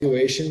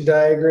Situation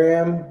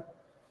diagram.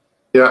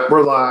 Yeah,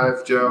 we're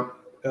live, Joe.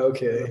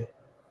 Okay.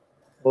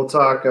 We'll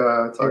talk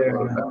about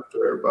it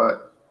after.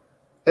 But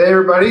hey,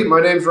 everybody,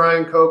 my name's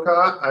Ryan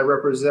Kokot. I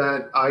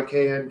represent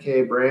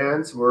IKNK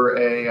Brands. We're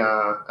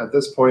at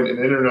this point an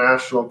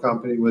international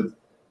company with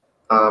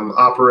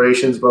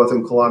operations both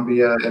in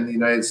Colombia and the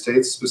United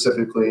States,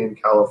 specifically in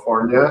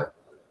California.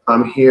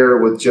 I'm here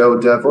with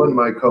Joe Devlin,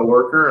 my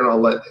coworker, and I'll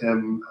let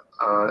him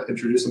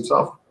introduce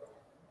himself.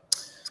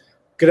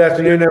 Good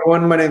afternoon,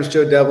 everyone. My name is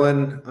Joe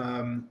Devlin,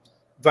 Senior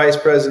Vice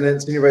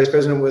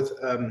President with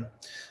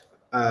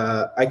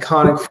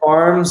Iconic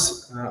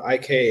Farms,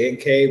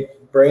 IKNK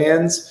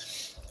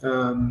Brands.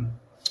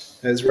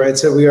 As Ryan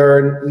said, we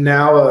are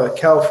now a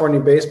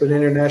California-based but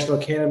international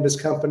cannabis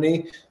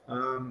company,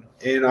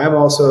 and I'm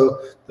also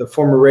the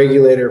former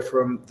regulator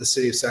from the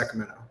city of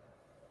Sacramento.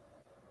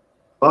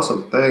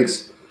 Awesome,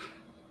 thanks.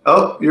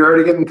 Oh, you're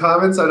already getting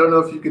comments. I don't know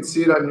if you could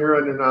see it on your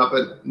end or not,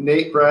 but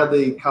Nate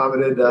Bradley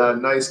commented,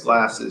 "Nice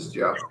glasses,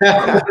 Joe."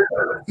 Yeah,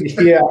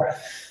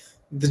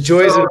 the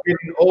joys of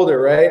getting older,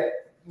 right?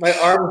 My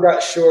arm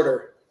got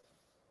shorter.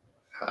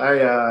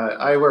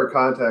 I wear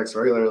contacts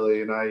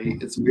regularly, and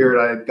it's weird.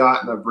 I had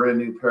gotten a brand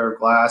new pair of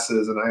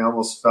glasses, and I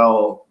almost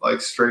fell like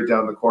straight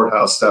down the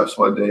courthouse steps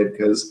one day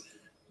because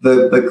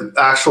the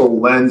actual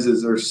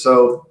lenses are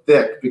so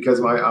thick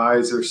because my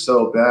eyes are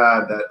so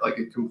bad that like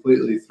it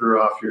completely threw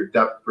off your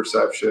depth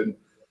perception.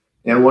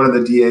 And one of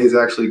the DAs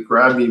actually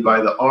grabbed me by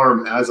the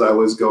arm as I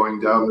was going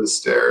down the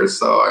stairs.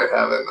 So I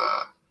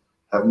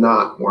have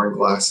not worn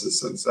glasses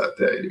since that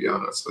day, to be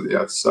honest with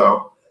you.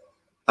 So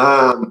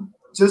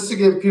just to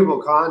give people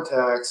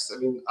context, I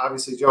mean,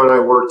 obviously Joe and I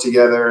work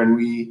together, and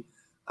we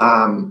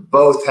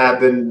both have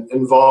been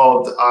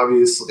involved,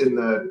 obviously, in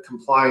the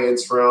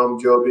compliance realm,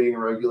 Joe being a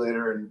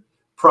regulator. And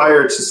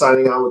prior to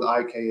signing on with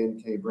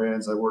IKNK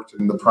Brands, I worked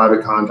in the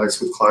private context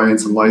with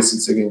clients and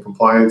licensing and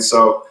compliance.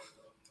 So,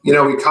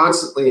 we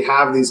constantly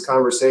have these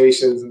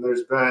conversations, and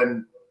there's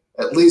been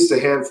at least a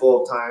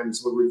handful of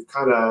times where we've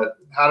kind of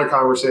had a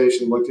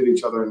conversation, looked at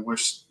each other, and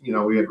wished,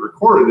 we had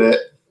recorded it.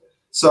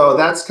 So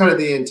that's kind of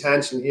the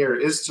intention here,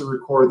 is to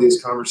record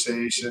these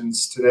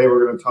conversations. Today,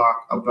 we're going to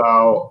talk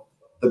about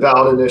the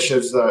ballot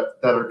initiatives that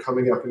are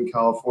coming up in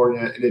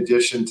California, in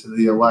addition to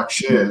the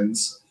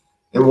elections,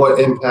 and what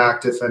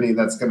impact, if any,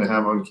 that's going to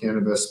have on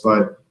cannabis.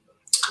 But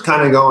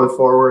kind of going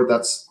forward,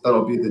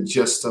 that'll be the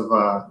gist of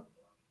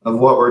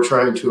what we're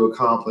trying to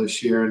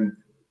accomplish here. And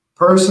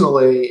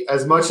personally,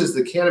 as much as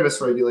the cannabis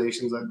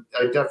regulations,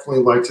 I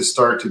definitely like to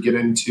start to get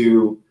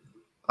into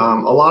a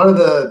lot of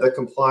the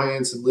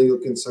compliance and legal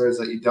concerns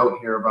that you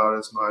don't hear about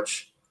as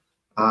much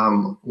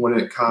when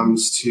it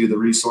comes to the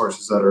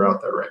resources that are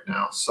out there right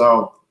now.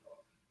 So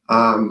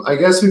I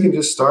guess we can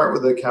just start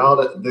with the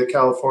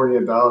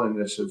California ballot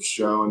initiative,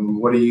 Joe. And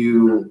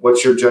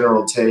what's your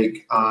general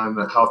take on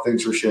how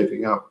things are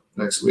shaping up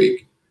next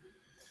week?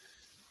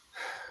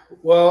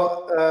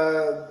 Well,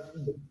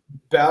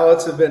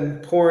 ballots have been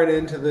pouring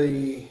into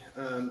the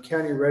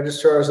county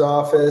registrar's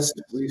office.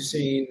 We've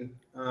seen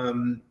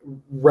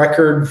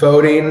record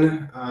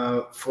voting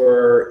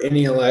for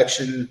any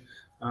election,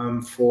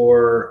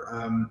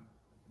 for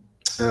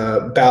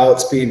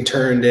ballots being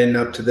turned in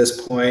up to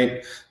this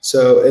point.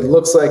 So it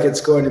looks like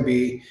it's going to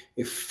be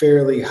a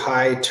fairly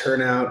high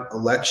turnout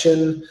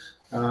election,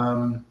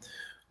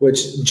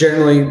 which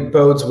generally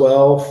bodes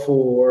well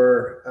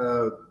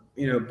for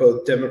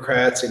both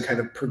Democrats and kind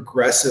of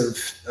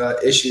progressive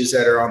issues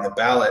that are on the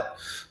ballot.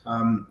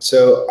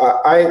 So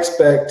I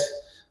expect,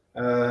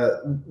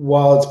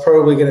 while it's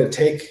probably going to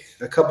take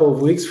a couple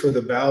of weeks for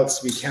the ballots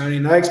to be counted,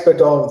 and I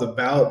expect all of the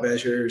ballot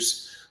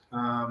measures,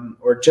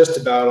 or just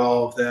about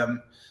all of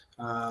them,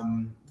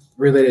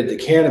 related to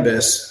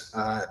cannabis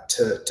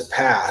to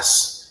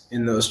pass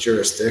in those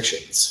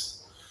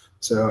jurisdictions.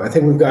 So I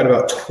think we've got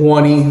about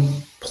 20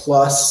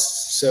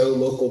 plus so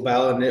local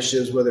ballot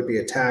initiatives, whether it be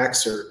a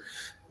tax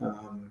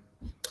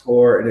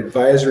or an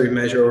advisory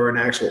measure or an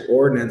actual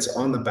ordinance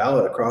on the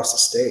ballot across the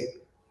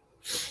state.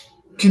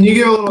 Can you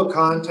give a little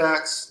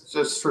context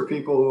just for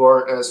people who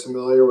aren't as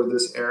familiar with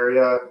this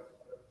area?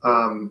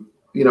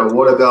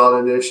 What a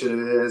ballot initiative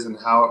is and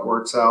how it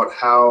works out,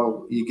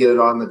 how you get it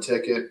on the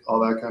ticket, all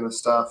that kind of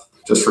stuff,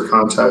 just for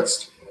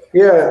context.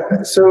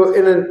 Yeah. So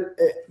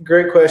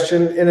great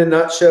question. In a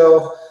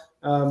nutshell,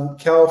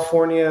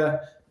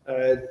 California,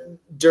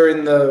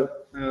 during the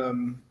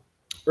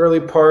early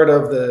part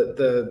of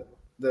the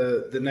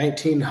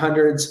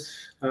 1900s,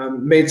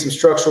 made some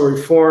structural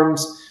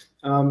reforms,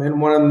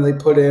 and one of them they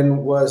put in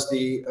was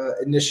the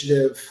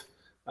initiative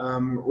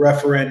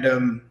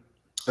referendum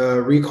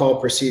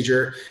recall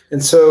procedure.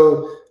 And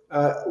so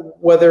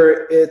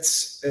whether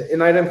it's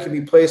an item can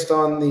be placed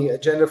on the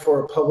agenda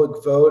for a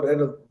public vote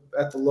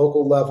at the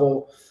local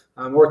level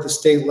or at the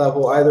state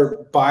level,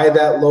 either by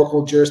that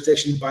local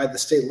jurisdiction, by the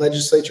state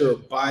legislature, or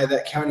by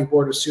that county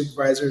board of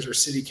supervisors or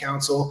city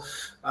council,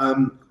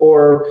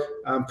 or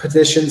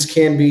petitions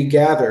can be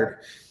gathered.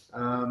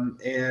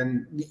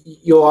 And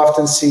you'll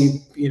often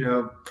see,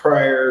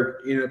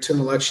 prior, to an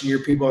election year,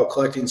 people out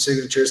collecting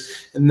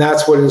signatures, and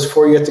that's what it is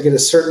for. You have to get a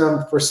certain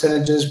number of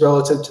percentages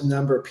relative to the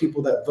number of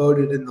people that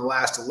voted in the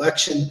last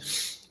election.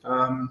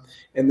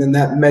 And then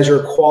that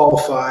measure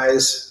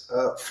qualifies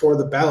for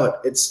the ballot.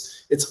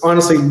 It's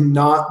honestly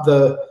not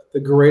the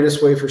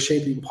greatest way for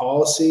shaping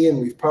policy, and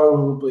we've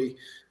probably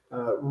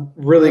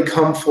really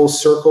come full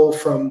circle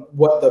from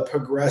what the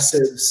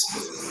progressives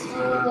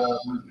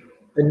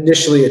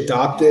initially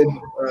adopted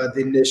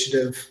the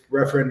initiative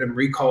referendum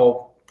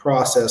recall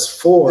process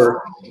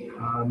for.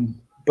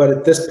 But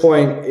at this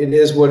point, it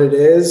is what it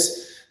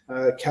is.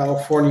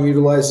 California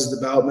utilizes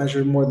the ballot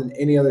measure more than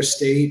any other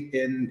state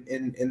in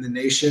the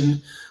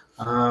nation.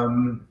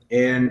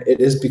 And it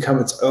has become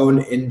its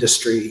own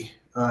industry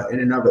in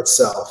and of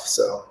itself.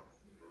 So,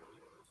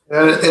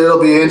 and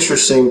it'll be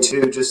interesting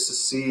too, just to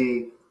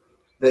see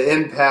the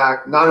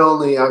impact, not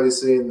only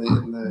obviously in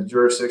the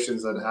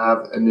jurisdictions that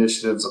have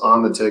initiatives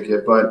on the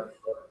ticket, but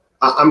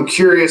I'm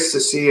curious to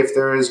see if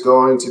there is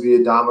going to be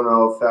a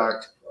domino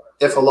effect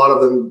if a lot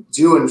of them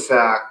do in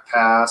fact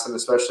pass, and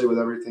especially with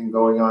everything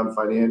going on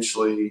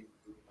financially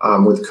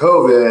with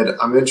COVID.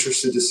 I'm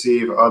interested to see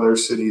if other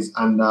cities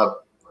end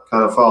up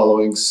kind of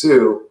following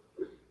suit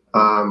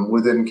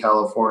within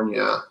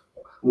California.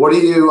 What do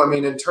you,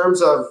 in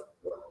terms of,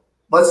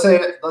 let's say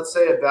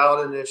a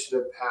ballot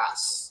initiative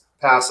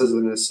passes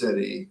in a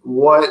city,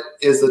 what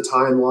is the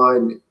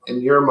timeline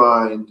in your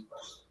mind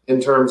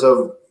in terms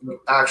of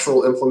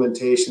actual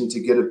implementation to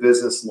get a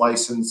business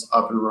license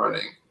up and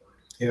running?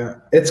 Yeah,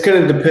 it's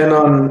going to depend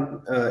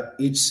on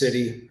each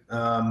city.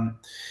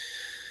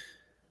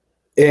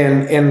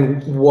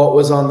 And what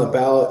was on the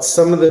ballot.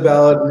 Some of the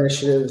ballot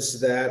initiatives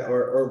that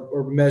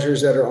or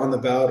measures that are on the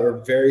ballot are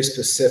very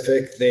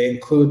specific. They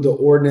include the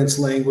ordinance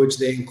language,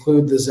 they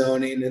include the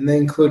zoning, and they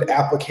include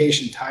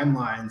application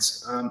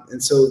timelines.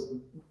 And so,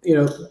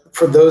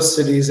 for those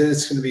cities,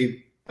 it's going to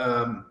be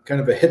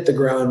kind of a hit the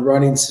ground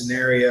running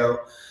scenario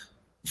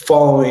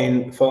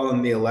following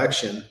the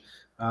election.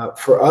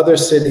 For other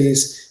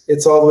cities,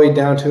 it's all the way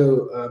down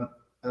to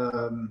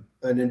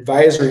an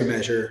advisory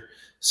measure.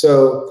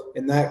 So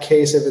in that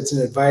case, if it's an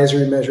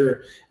advisory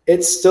measure,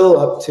 it's still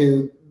up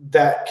to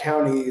that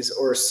county's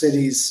or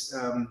city's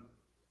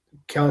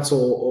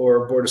council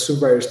or board of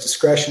supervisors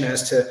discretion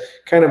as to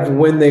kind of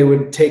when they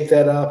would take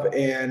that up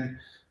and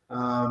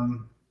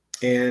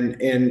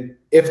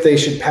if they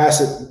should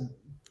pass it,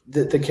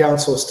 the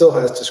council still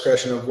has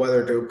discretion of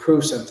whether to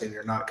approve something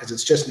or not, because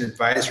it's just an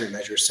advisory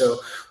measure. So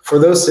for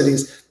those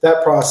cities,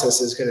 that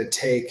process is going to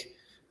take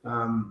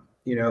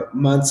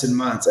months and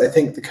months. I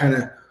think the kind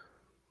of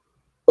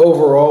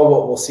overall,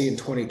 what we'll see in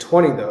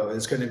 2020, though,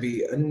 is going to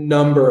be a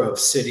number of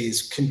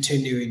cities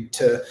continuing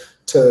to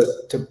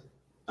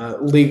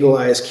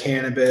legalize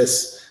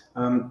cannabis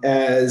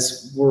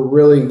as we're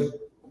really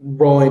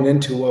rolling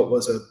into what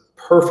was a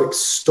perfect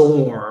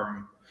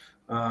storm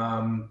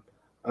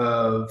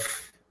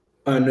of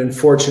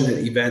unfortunate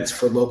events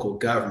for local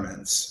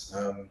governments.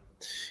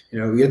 You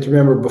have to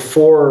remember,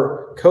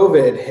 before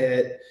COVID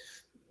hit,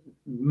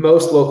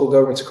 most local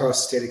governments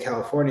across the state of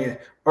California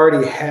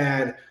already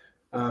had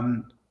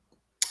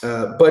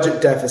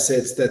budget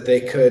deficits that they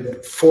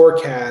could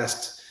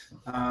forecast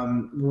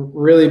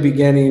really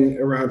beginning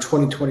around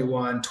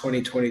 2021,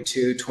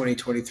 2022,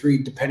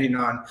 2023, depending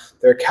on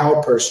their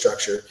CalPERS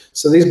structure.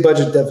 So these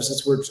budget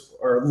deficits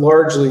are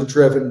largely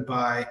driven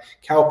by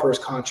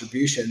CalPERS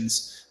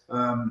contributions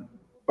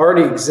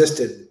already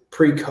existed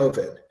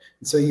pre-COVID.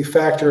 And so you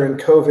factor in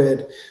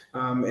COVID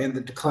and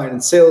the decline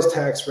in sales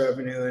tax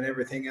revenue and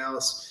everything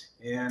else,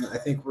 and I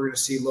think we're going to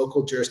see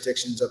local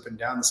jurisdictions up and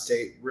down the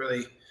state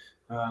really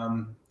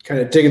kind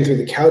of digging through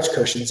the couch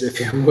cushions, if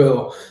you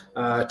will,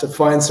 to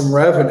find some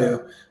revenue.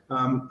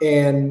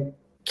 And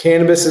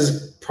cannabis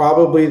is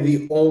probably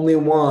the only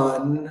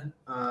one,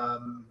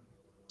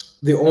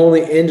 the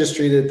only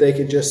industry that they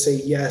could just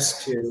say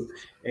yes to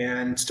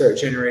and start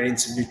generating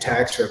some new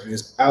tax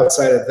revenues.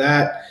 Outside of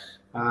that,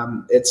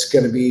 it's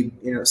going to be,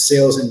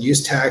 sales and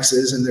use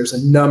taxes, and there's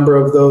a number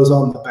of those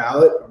on the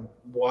ballot. I'm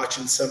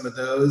watching some of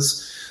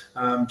those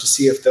to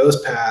see if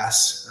those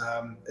pass.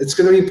 It's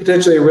going to be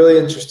potentially a really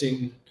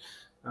interesting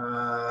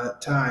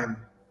time.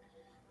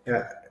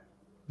 Yeah,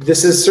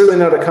 this is certainly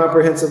not a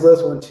comprehensive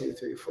list. 1, 2,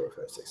 3, 4,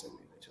 5, 6, 7,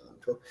 8, 9, 10,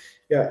 11, 12.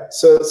 Yeah,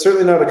 so it's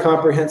certainly not a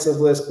comprehensive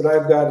list, but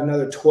I've got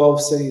another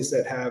 12 cities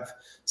that have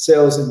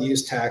sales and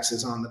use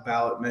taxes on the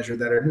ballot measure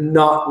that are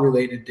not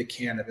related to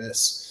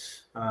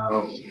cannabis.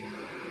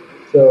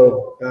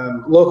 So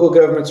local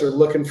governments are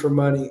looking for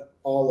money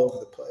all over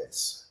the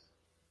place.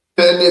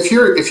 And if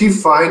you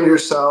find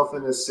yourself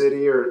in a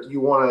city, or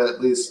you want to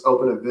at least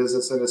open a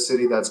business in a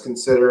city that's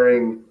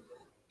considering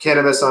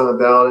cannabis on a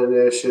ballot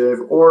initiative,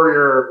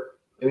 or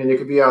it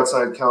could be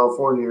outside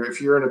California, or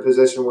if you're in a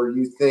position where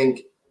you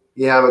think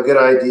you have a good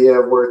idea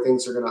of where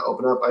things are going to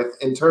open up,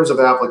 in terms of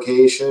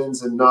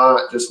applications and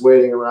not just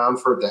waiting around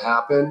for it to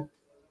happen,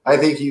 I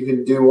think you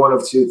can do one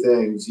of two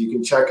things. You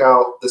can check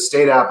out the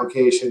state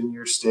application in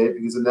your state,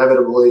 because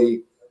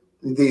inevitably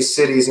these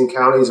cities and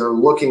counties are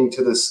looking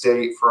to the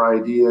state for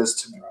ideas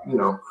to,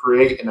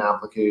 create an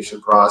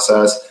application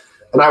process.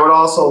 And I would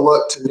also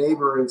look to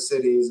neighboring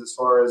cities as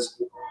far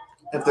as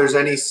if there's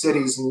any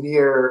cities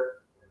near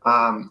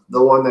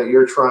the one that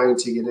you're trying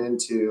to get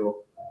into.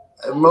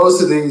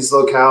 Most of these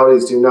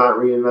localities do not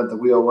reinvent the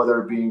wheel,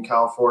 whether it be in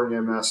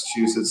California,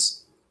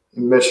 Massachusetts,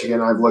 in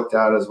Michigan, I've looked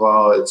at as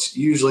well. It's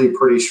usually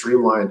pretty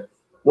streamlined.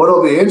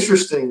 What'll be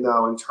interesting,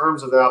 though, in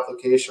terms of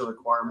application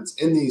requirements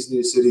in these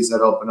new cities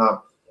that open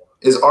up,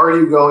 is are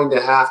you going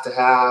to have,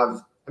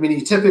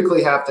 you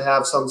typically have to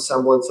have some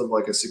semblance of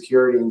like a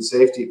security and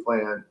safety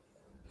plan,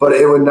 but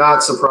it would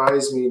not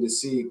surprise me to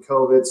see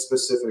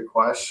COVID-specific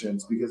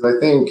questions, because I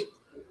think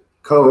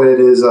COVID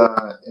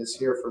is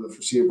here for the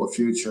foreseeable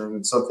future, and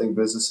it's something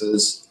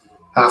businesses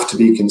have to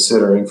be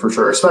considering for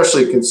sure,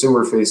 especially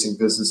consumer-facing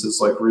businesses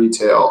like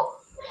retail.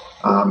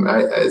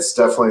 It's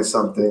definitely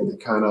something to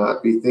kind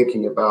of be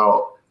thinking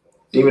about,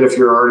 even if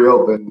you're already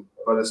open,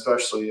 but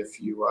especially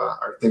if you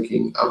are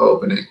thinking of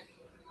opening.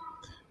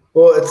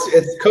 Well,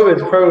 it's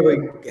COVID probably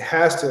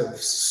has to have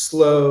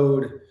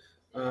slowed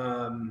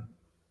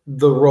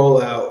the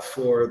rollout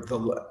for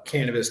the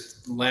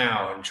cannabis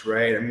lounge,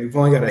 right? I mean, we've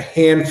only got a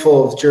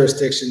handful of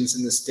jurisdictions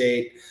in the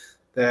state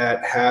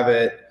that have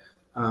it,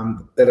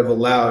 that have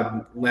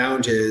allowed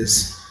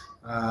lounges,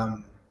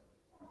 and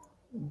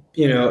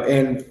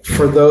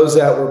for those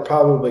that were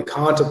probably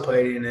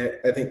contemplating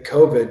it, I think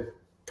COVID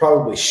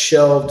probably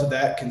shelved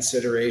that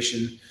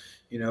consideration,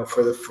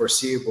 for the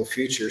foreseeable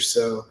future.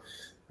 So,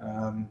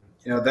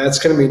 that's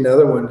going to be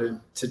another one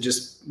to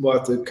just, we'll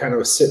have to kind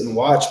of sit and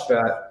watch.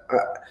 But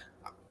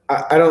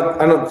I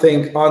don't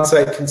think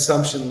on-site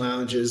consumption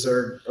lounges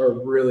are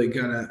really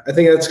gonna. I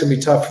think that's gonna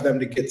be tough for them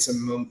to get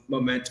some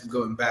momentum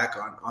going back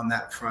on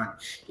that front.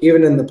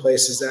 Even in the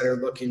places that are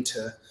looking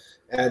to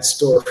add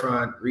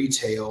storefront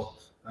retail,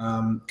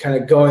 kind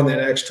of going that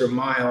extra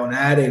mile and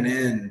adding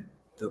in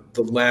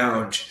the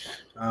lounge,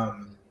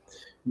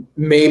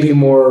 maybe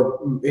more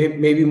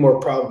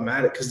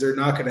problematic, because they're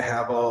not going to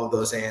have all of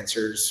those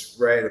answers,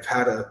 right, of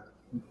how to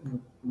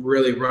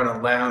really run a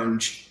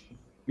lounge,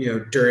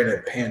 during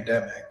a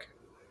pandemic.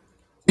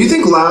 Do you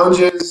think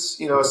lounges,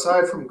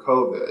 aside from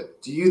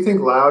COVID, do you think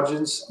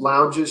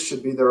lounges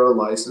should be their own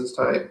license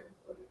type?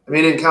 I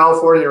mean, in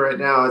California right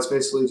now, it's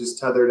basically just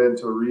tethered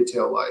into a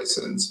retail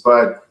license,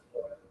 but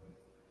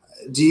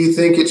do you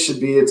think it should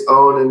be its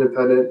own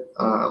independent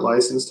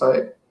license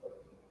type?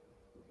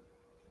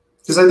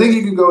 Because I think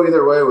you could go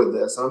either way with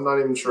this. I'm not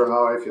even sure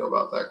how I feel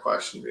about that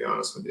question, to be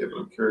honest with you, but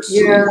I'm curious.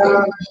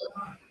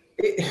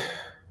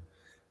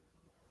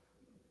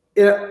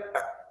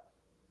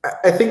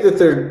 I think that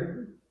there,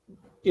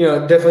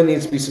 definitely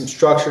needs to be some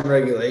structure and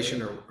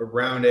regulation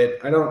around it.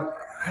 I don't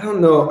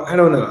know.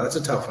 That's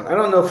a tough one. I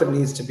don't know if it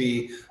needs to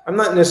be. I'm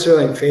not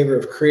necessarily in favor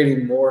of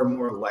creating more and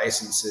more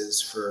licenses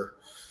for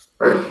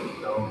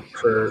all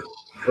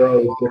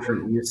these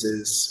different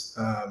uses.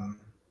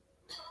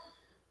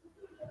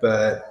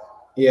 But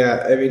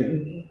yeah, I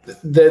mean,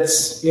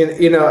 that's,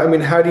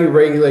 how do you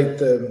regulate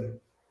the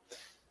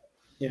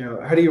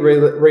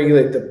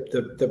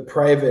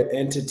private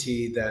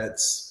entity that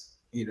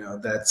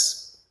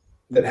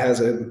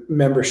has a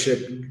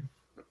membership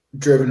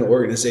driven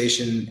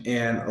organization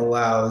and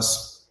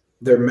allows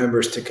their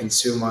members to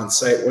consume on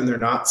site when they're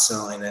not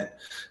selling it?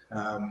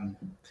 I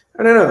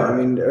don't know. I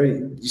mean, are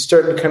you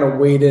starting to kind of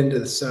wade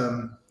into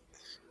some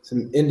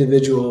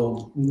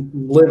individual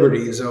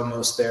liberties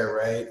almost there,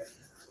 right?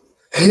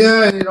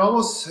 Yeah, it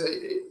almost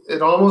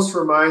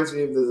reminds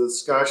me of the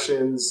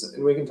discussions,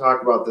 and we can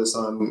talk about this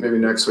on maybe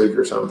next week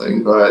or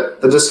something, but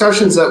the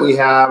discussions that we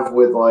have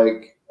with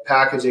like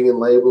packaging and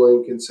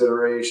labeling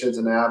considerations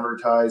and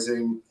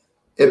advertising,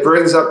 it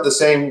brings up the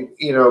same,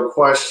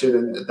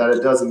 question that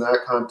it does in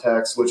that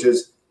context, which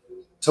is,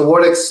 to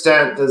what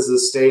extent does the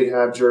state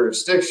have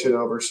jurisdiction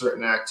over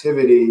certain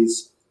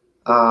activities?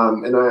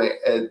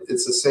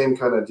 It's the same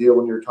kind of deal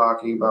when you're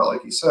talking about,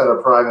 like you said, a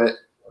private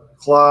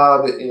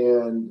club.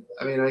 And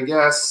I mean, I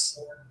guess,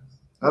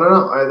 I don't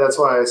know. That's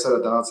why I said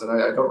at the outset,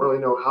 I don't really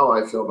know how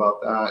I feel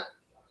about that.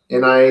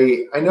 And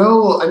I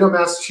know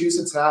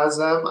Massachusetts has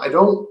them. I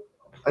don't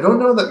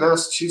know that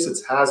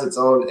Massachusetts has its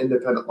own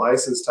independent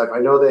license type. I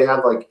know they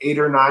had like 8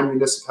 or 9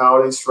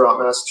 municipalities throughout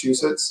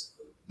Massachusetts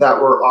that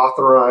were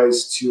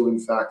authorized to, in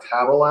fact,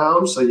 have a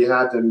lounge. So you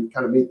had to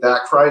kind of meet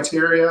that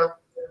criteria.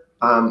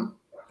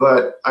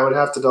 But I would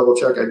have to double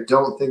check. I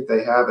don't think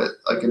they have it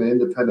like an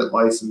independent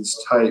license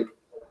type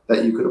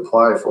that you could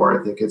apply for.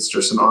 I think it's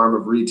just an arm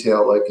of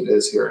retail like it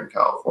is here in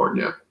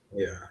California.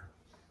 Yeah.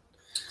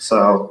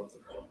 So.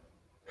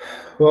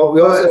 Well, we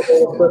also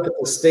look at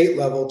the state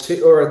level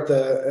too, or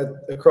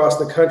across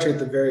the country at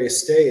the various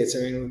states. I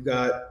mean, we've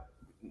got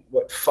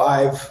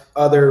 5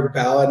 other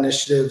ballot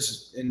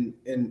initiatives in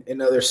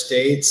other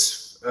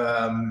states: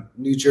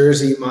 New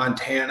Jersey,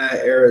 Montana,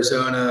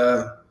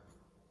 Arizona,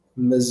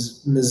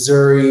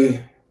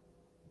 Missouri,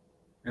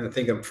 and I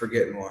think I'm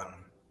forgetting one.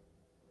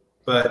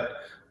 But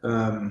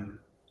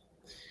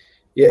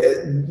yeah,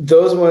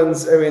 those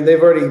ones. I mean,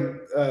 they've already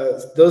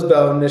those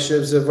ballot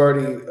initiatives have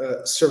already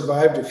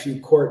survived a few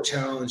court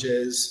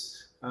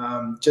challenges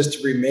just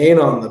to remain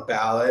on the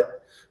ballot.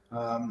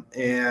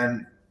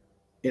 And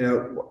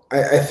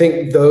I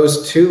think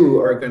those two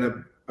are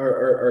gonna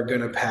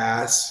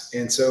pass.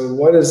 And so,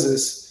 what is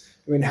this?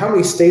 I mean, how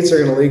many states are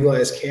going to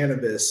legalize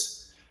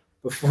cannabis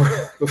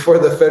before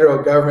the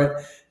federal government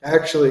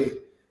actually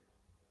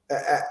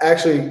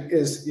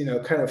is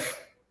kind of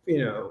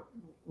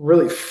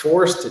really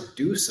forced to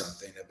do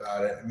something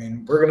about it? I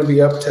mean, we're going to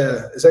be up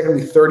to, is that going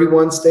to be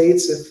 31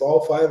 states if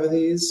all 5 of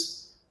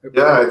these?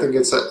 Yeah, I think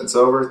it's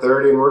over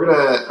 30, and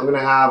I'm gonna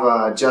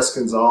have Jess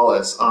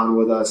Gonzalez on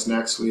with us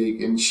next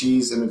week, and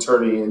she's an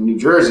attorney in New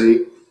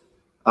Jersey.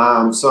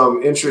 So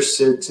I'm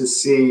interested to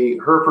see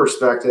her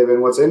perspective.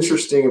 And what's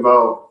interesting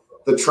about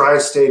the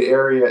tri-state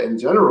area in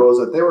general is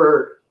that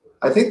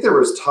I think there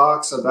was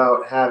talks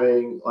about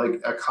having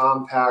like a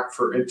compact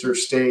for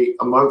interstate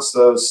amongst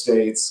those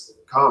states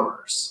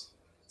commerce.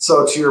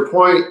 So to your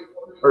point,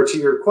 or to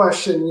your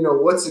question,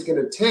 what's it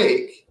going to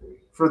take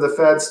for the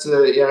feds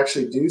to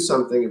actually do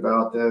something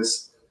about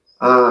this?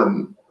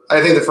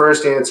 I think the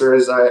first answer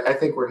is I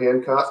think we're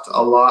handcuffed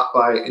a lot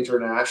by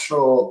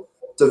international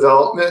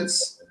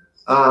developments.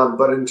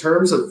 But in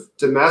terms of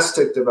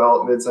domestic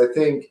developments, I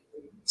think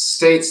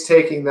states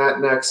taking that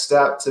next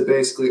step to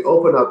basically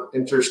open up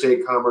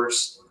interstate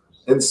commerce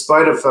in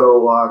spite of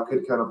federal law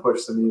could kind of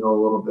push the needle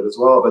a little bit as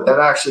well. But that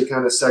actually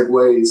kind of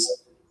segues,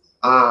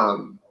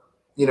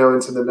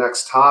 into the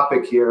next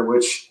topic here,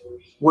 which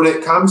when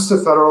it comes to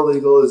federal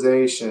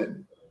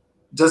legalization,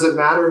 does it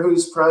matter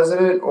who's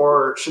president,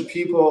 or should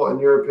people, in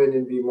your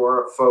opinion, be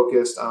more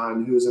focused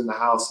on who's in the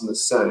House and the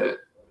Senate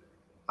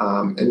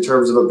in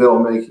terms of a bill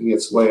making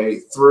its way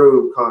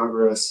through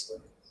Congress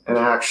and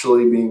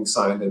actually being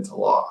signed into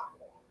law?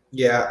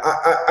 Yeah,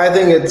 I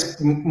think it's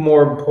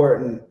more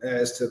important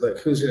as to like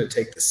who's going to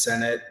take the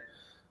Senate.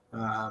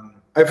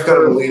 I've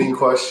heard a leading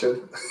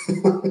question.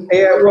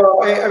 Yeah, well,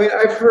 I mean,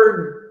 I've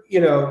heard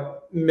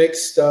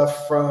mixed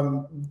stuff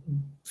from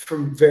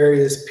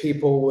various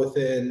people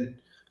within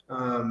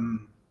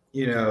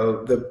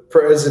the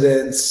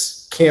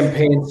president's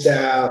campaign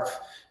staff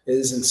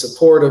is in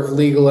support of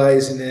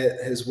legalizing it.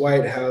 His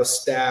White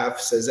House staff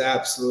says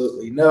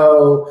absolutely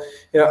no.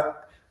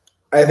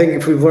 I think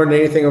if we've learned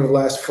anything over the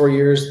last 4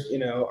 years,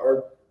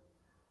 our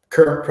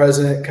current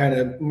president kind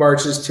of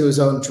marches to his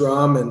own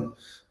drum and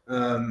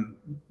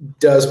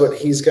does what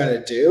he's going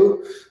to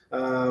do.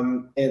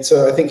 And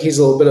so I think he's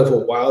a little bit of a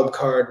wild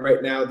card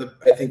right now.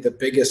 I think the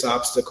biggest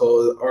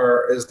obstacle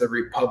is the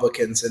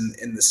Republicans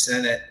in the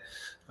Senate.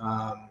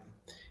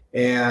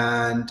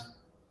 And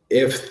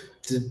if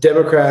the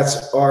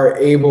Democrats are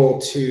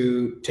able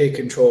to take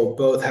control of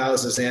both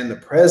houses and the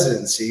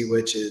presidency,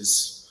 which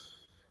is,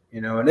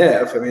 an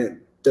if, I mean,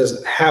 it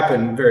doesn't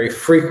happen very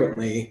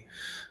frequently.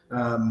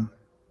 I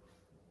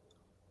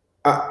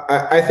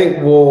think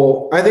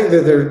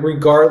that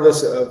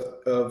regardless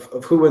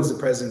of who wins the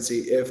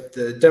presidency, if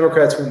the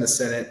Democrats win the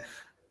Senate,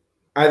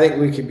 I think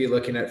we could be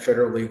looking at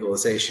federal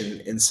legalization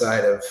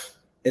inside of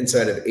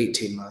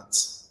 18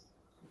 months.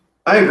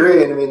 I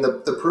agree. And I mean,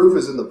 the proof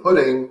is in the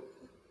pudding,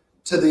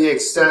 to the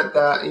extent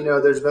that,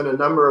 there's been a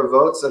number of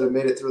votes that have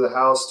made it through the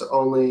House some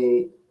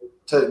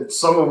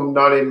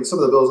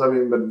of the bills haven't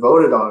even been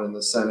voted on in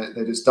the Senate.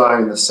 They just die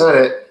in the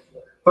Senate.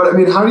 But I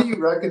mean, how do you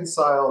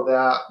reconcile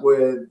that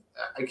with,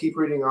 I keep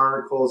reading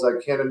articles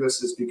that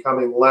cannabis is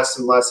becoming less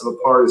and less of a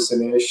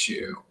partisan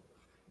issue.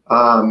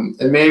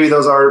 And maybe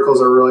those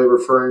articles are really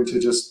referring to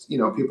just,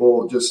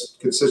 people, just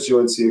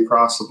constituency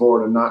across the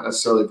board and not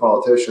necessarily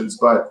politicians.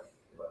 But,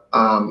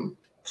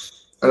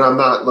 and I'm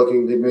not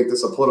looking to make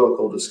this a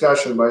political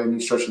discussion by any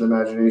stretch of the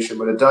imagination,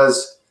 but it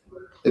does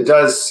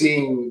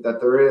seem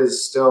that there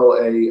is still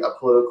a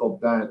political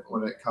bent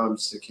when it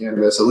comes to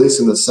cannabis, at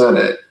least in the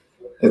Senate.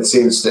 It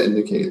seems to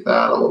indicate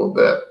that a little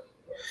bit.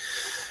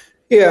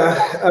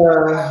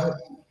 Yeah.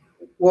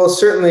 Well,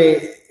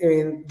 certainly, I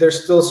mean,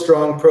 there's still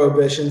strong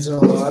prohibitions in a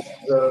lot of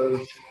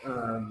those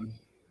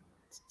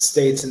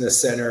states in the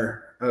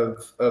center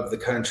of the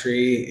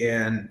country.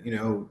 And,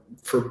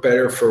 for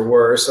better, for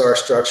worse, our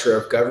structure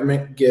of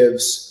government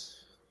gives,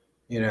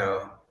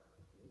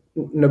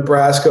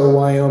 Nebraska,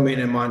 Wyoming,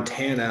 and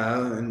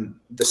Montana and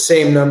the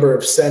same number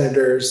of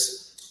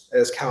senators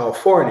as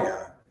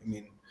California. I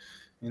mean,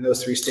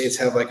 those 3 states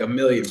have like 1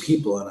 million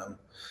people in them.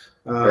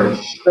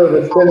 So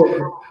the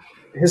Senate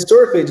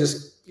historically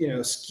just,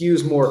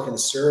 skews more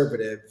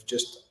conservative,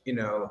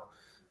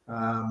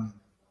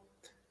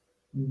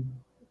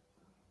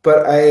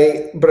 but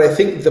I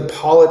think the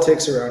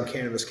politics around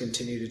cannabis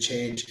continue to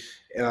change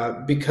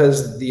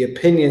because the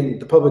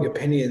public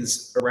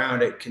opinions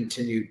around it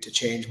continue to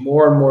change.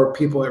 More and more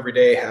people every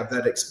day have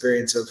that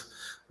experience of,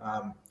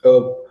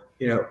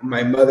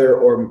 my mother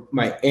or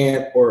my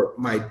aunt or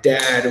my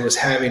dad was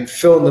having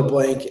fill in the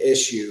blank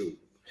issue,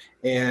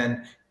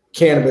 and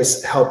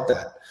cannabis helped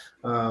that.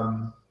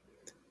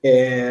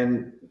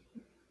 And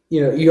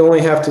you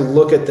only have to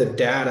look at the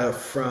data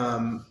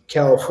from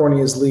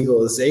California's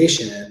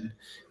legalization,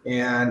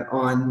 And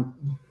on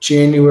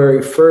January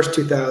 1st,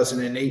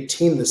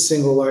 2018, the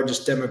single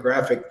largest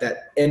demographic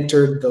that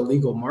entered the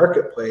legal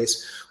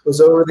marketplace was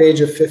over the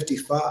age of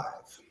 55.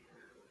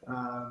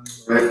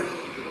 Right.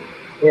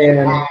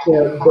 And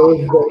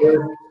those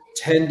voters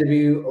tend to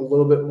be a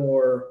little bit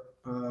more,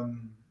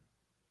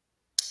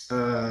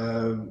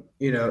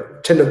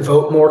 tend to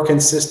vote more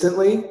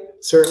consistently,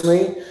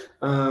 certainly,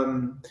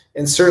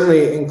 and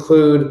certainly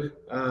include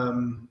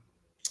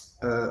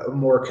a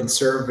more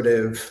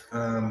conservative,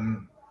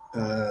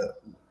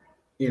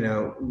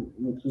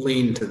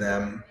 lean to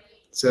them.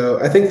 So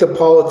I think the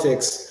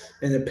politics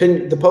and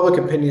the public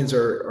opinions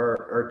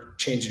are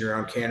changing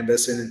around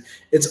cannabis, and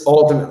it's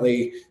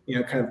ultimately,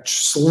 kind of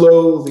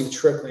slowly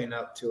trickling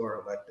up to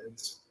our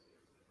electeds.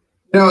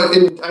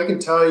 And I can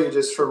tell you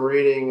just from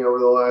reading over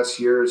the last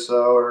year or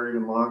so, or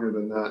even longer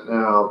than that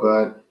now,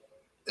 but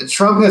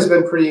Trump has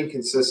been pretty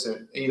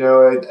inconsistent. He,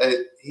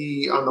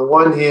 on the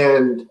one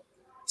hand,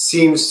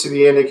 seems to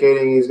be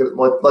indicating he's going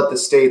to let the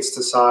states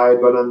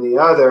decide, but on the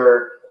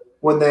other,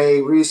 when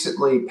they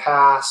recently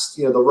passed,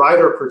 the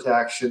rider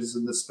protections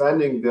in the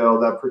spending bill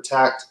that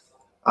protect,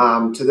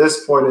 to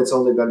this point, it's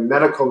only been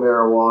medical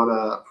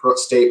marijuana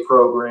state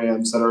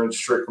programs that are in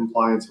strict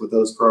compliance with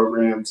those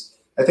programs.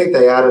 I think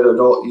they added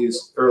adult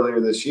use earlier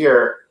this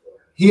year.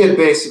 He had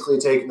basically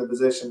taken the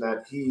position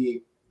that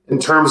he, in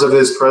terms of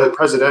his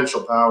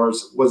presidential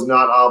powers, was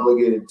not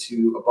obligated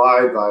to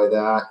abide by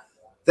that.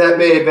 That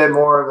may have been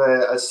more of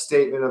a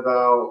statement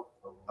about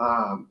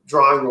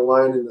drawing the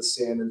line in the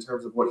sand in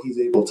terms of what he's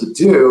able to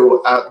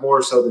do,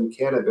 more so than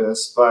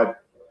cannabis.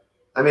 But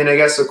I mean, I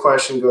guess the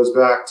question goes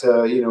back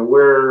to,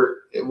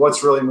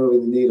 what's really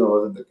moving the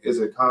needle? Is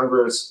it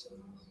Congress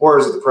or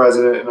is it the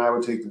president? And I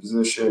would take the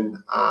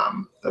position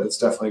that it's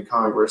definitely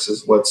Congress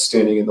is what's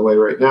standing in the way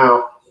right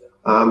now.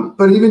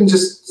 But even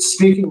just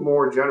speaking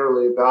more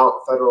generally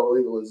about federal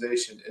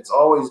legalization, it's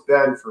always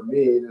been for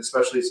me, and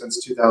especially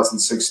since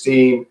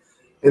 2016,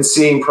 and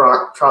seeing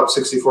Prop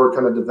 64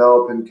 kind of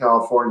develop in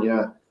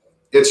California,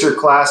 it's your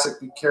classic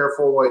be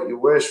careful what you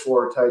wish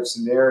for type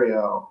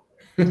scenario.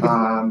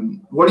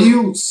 What do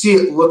you see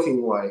it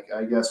looking like,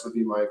 I guess would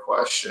be my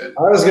question.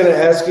 I was going to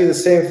ask you the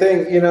same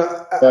thing.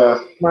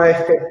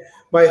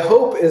 My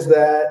hope is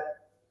that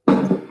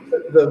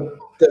the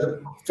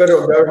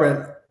federal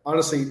government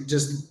honestly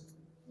just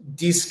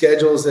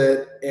deschedules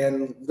it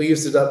and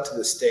leaves it up to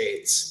the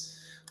states.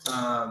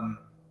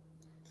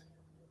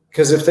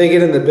 Because if they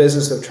get in the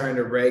business of trying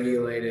to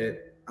regulate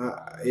it,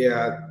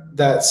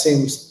 that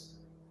seems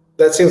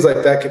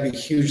like that could be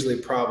hugely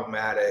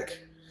problematic,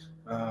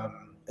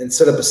 and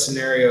set up a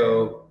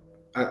scenario.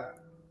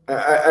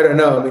 I don't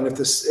know. I mean, if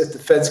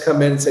the feds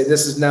come in and say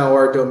this is now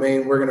our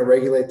domain, we're going to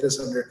regulate this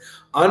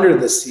under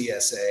the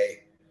CSA.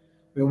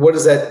 I mean, what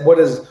does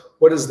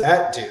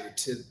that do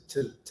to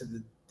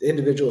the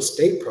individual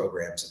state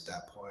programs at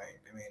that point?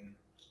 I mean,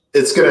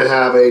 it's going to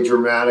have a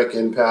dramatic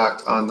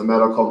impact on the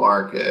medical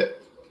market.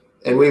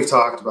 And we've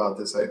talked about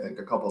this, I think,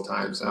 a couple of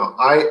times now.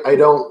 I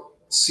don't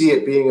see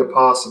it being a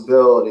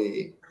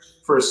possibility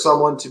for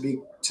someone to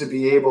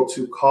be able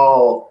to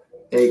call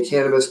a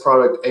cannabis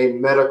product a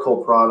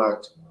medical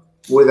product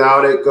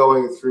without it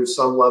going through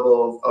some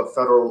level of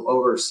federal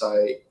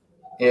oversight.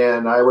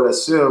 And I would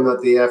assume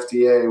that the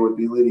FDA would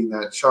be leading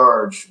that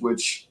charge,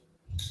 which,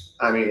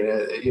 I mean,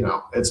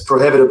 it's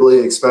prohibitively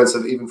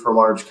expensive even for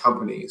large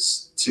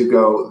companies to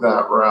go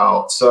that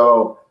route.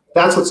 So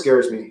that's what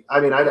scares me. I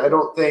mean, I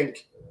don't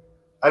think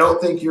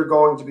you're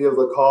going to be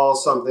able to call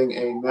something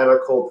a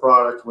medical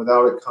product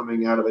without it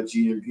coming out of a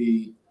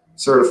GMP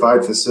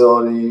certified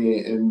facility,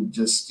 and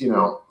just,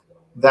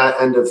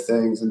 that end of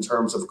things in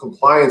terms of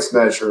compliance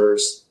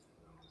measures,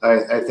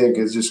 I think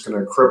is just going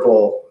to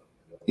cripple,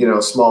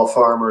 small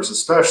farmers,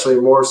 especially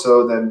more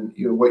so than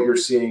what you're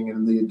seeing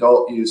in the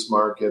adult use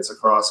markets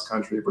across the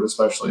country, but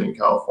especially in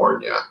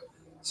California.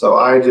 So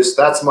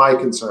that's my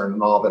concern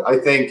in all of it. I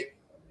think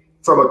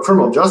from a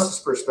criminal justice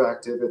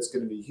perspective, it's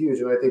going to be huge.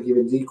 And I think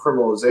even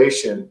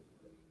decriminalization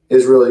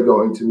is really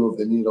going to move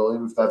the needle.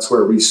 And if that's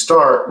where we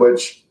start,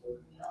 which,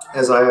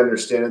 as I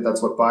understand it,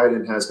 that's what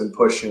Biden has been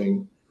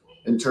pushing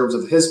in terms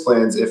of his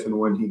plans if and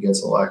when he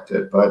gets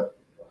elected. But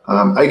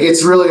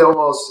it's really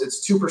it's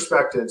two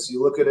perspectives.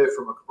 You look at it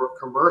from a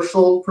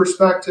commercial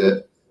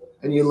perspective,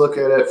 and you look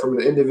at it from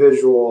an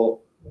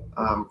individual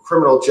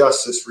criminal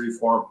justice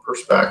reform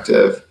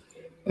perspective.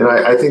 And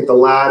I think the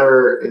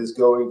latter is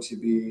going to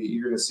be,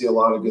 you're going to see a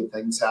lot of good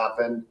things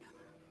happen.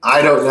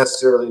 I don't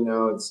necessarily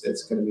know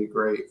it's going to be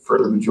great for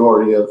the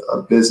majority of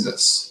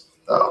business,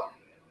 though.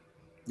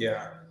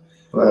 Yeah.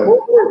 But,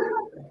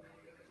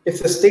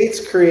 if the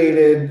states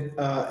created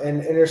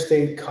an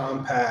interstate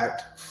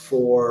compact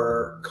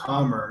for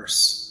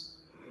commerce,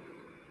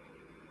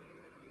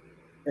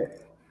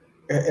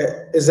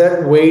 is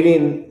that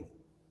wading?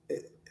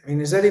 I mean,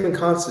 is that even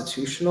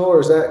constitutional, or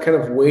is that kind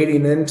of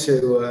wading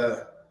into?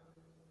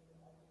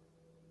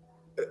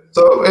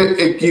 So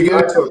you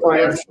get into a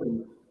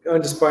question.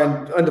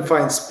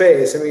 Undefined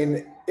space. I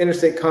mean,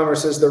 interstate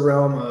commerce is the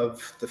realm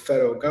of the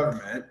federal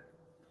government.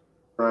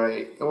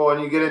 Right. Well, when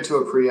you get into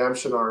a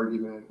preemption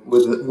argument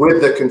with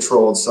the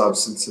Controlled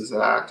Substances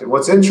Act, and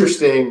what's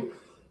interesting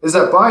is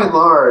that by and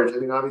large, I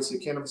mean, obviously,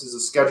 cannabis is a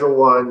Schedule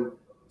One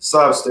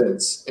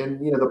substance, and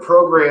the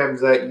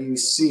programs that you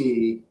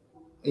see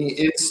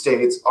in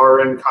states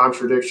are in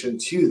contradiction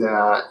to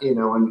that.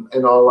 And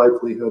in all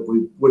likelihood,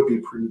 we would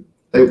be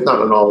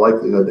not in all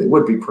likelihood they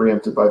would be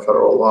preempted by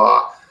federal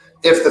law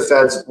if the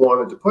feds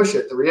wanted to push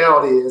it. The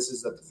reality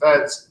is that the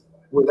feds,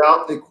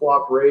 without the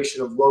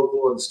cooperation of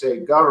local and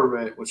state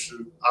government, which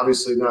are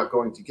obviously not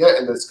going to get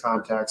in this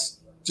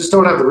context, just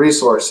don't have the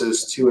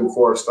resources to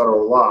enforce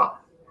federal law.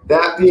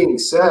 That being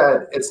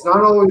said, it's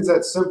not always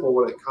that simple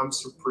when it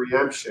comes to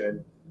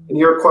preemption. And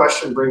your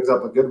question brings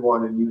up a good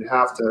one, and you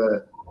have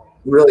to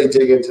really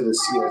dig into the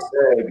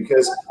CSA,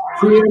 because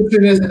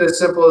preemption isn't as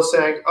simple as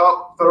saying,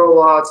 oh, federal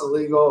law, it's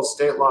illegal,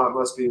 state law, it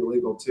must be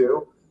illegal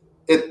too.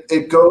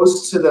 It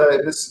goes to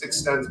this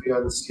extends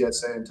beyond the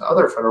CSA into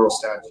other federal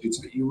statutes,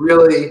 but you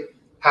really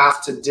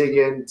have to dig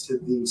into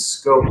the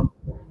scope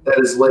that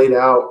is laid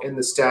out in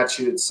the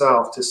statute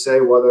itself to say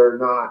whether or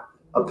not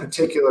a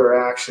particular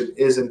action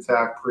is in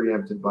fact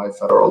preempted by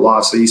federal law.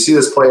 So you see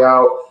this play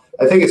out.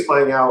 I think it's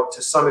playing out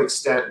to some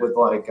extent with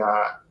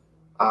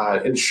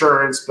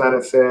insurance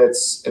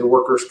benefits and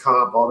workers'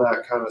 comp, all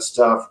that kind of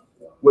stuff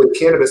with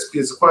cannabis,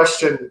 because the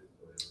question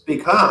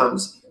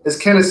becomes, is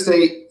can a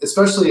state,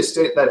 especially a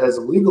state that has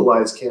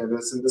legalized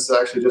cannabis, and this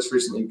actually just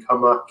recently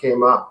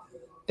came up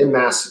in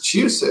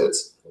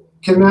Massachusetts,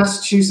 can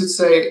Massachusetts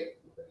say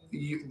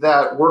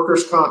that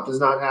workers' comp does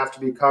not have to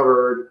be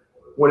covered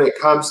when it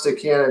comes to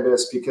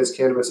cannabis because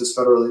cannabis is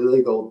federally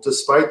legal,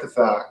 despite the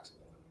fact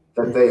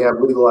that they have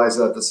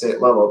legalized it at the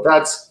state level?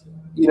 That's,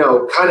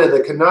 kind of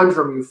the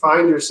conundrum you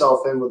find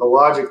yourself in with the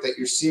logic that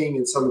you're seeing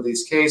in some of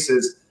these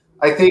cases.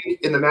 I think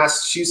in the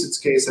Massachusetts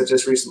case that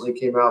just recently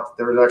came out,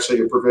 there was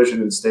actually a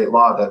provision in state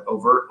law that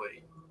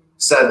overtly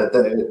said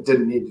that it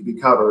didn't need to be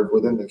covered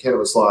within the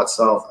cannabis law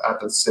itself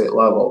at the state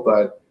level.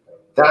 But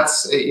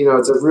that's,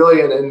 it's really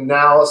an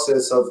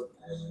analysis of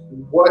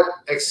what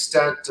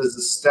extent does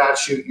the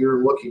statute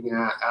you're looking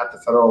at the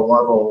federal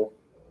level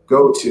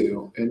go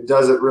to, and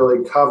does it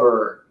really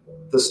cover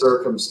the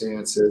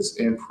circumstances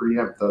and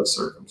preempt those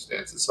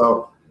circumstances?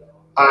 So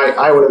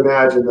I would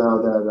imagine,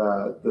 though,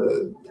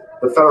 that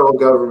the federal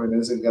government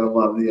isn't going to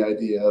love the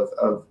idea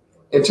of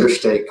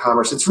interstate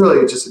commerce. It's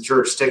really just a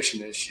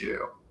jurisdiction issue,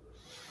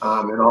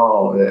 and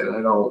all of it.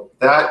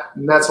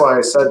 And that's why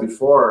I said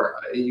before,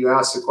 you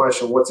asked the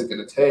question, what's it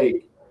going to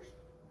take?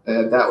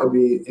 And that would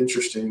be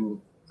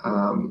interesting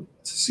to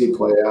see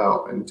play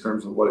out in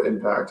terms of what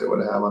impact it would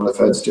have on the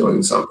feds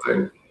doing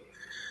something.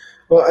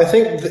 Well, I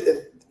think,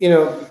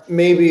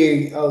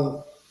 maybe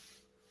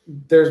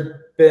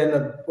there's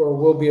been or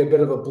will be a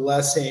bit of a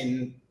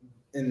blessing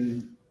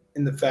in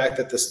the fact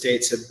that the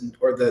states have,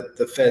 or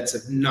the feds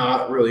have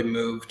not really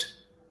moved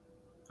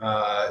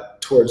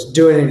towards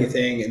doing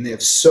anything, and they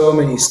have so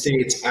many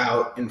states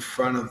out in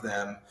front of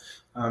them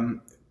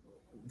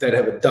that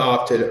have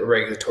adopted a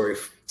regulatory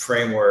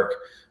framework.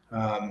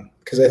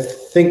 Because I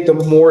think the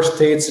more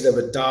states that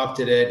have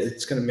adopted it,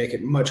 it's going to make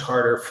it much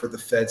harder for the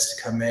feds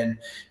to come in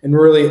and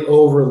really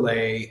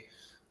overlay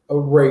a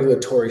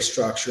regulatory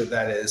structure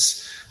that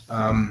is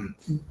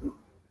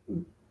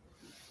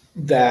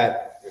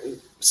that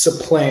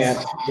supplant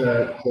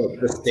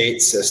the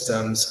state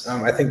systems.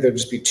 I think there'd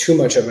just be too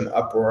much of an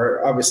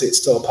uproar. Obviously, it's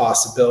still a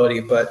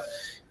possibility, but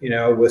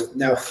with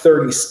now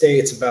 30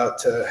 states about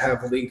to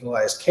have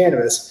legalized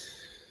cannabis,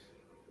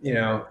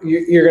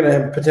 you're going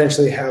to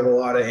potentially have a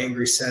lot of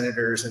angry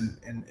senators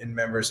and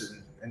members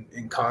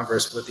in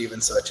Congress with even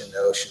such a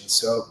notion.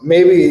 So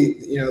maybe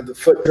the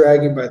foot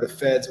dragging by the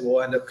feds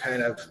will end up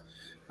kind of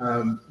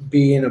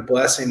being a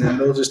blessing, and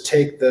they'll just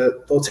take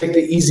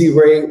the easy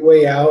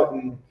way out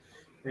and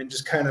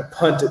just kind of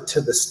punt it to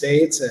the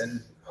states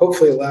and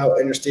hopefully allow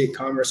interstate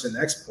commerce and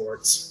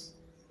exports.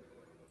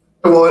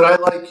 Well, and I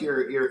like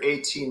your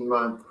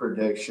 18-month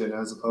prediction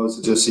as opposed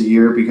to just a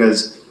year,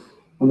 because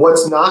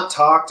what's not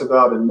talked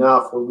about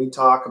enough when we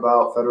talk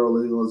about federal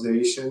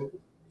legalization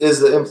is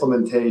the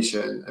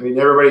implementation. I mean,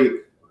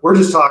 we're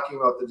just talking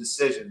about the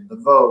decision, the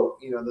vote,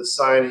 the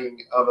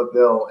signing of a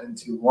bill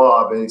into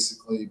law,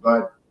 basically.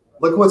 But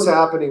look what's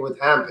happening with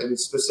hemp, and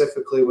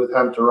specifically with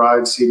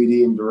hemp-derived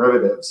CBD and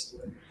derivatives.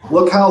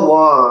 Look how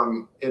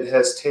long it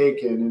has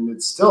taken, and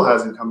it still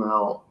hasn't come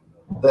out,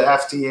 the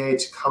FDA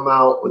to come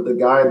out with the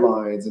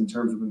guidelines in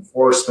terms of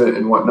enforcement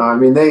and whatnot. I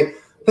mean,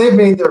 they've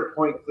made their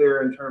point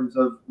clear in terms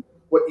of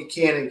what you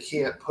can and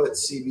can't put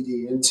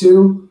CBD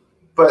into,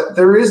 but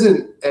there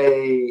isn't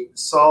a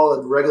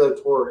solid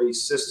regulatory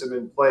system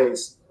in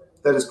place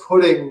that is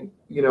putting,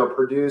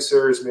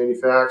 producers,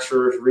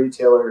 manufacturers,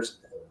 retailers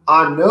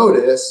on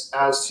notice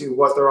as to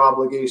what their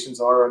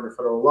obligations are under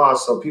federal law.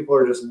 So people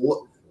are just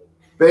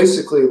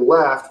basically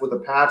left with a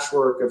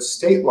patchwork of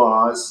state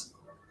laws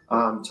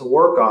to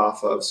work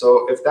off of.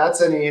 So if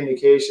that's any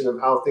indication of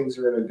how things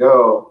are going to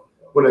go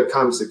when it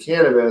comes to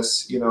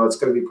cannabis, it's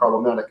going to be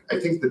problematic. I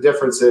think the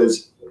difference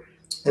is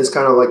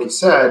kind of like you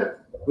said,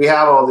 we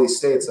have all these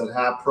states that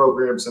have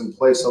programs in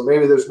place. So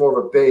maybe there's more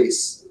of a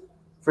base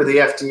for the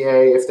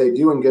FDA if they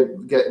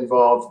do get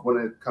involved when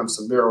it comes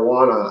to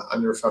marijuana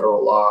under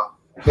federal law.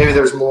 Maybe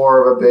there's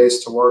more of a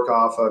base to work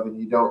off of, and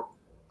you don't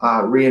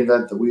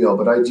reinvent the wheel.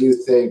 But I do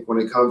think when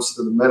it comes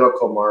to the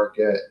medical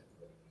market,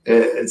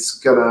 I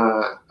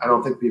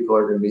don't think people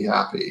are going to be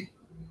happy,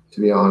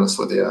 to be honest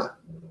with you,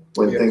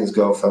 when things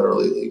go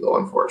federally legal,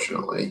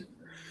 unfortunately.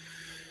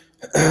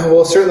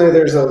 Well, certainly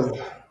there's a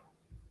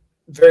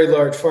very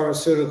large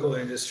pharmaceutical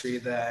industry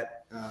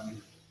that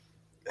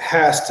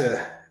has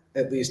to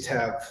at least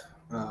have,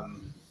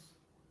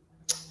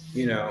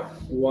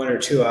 one or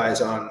two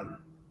eyes on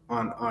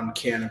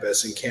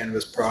cannabis and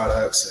cannabis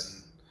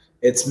products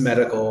and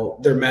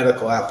their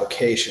medical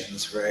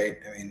applications, right?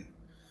 I mean,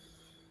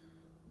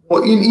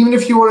 well, even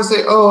if you want to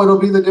say, oh, it'll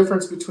be the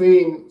difference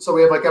between, so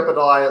we have like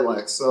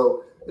Epidiolex.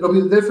 So it'll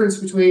be the difference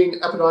between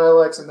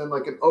Epidiolex and then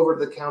like an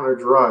over-the-counter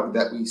drug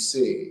that we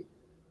see,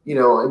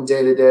 in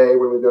day-to-day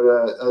when we go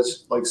to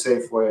like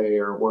Safeway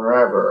or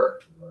wherever.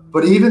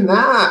 But even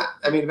that,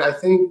 I mean, I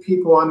think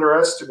people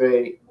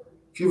underestimate.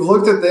 If you've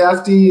looked at the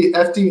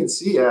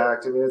FD&C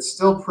Act, I mean, it's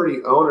still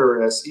pretty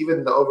onerous,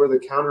 even the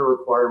over-the-counter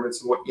requirements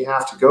and what you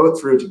have to go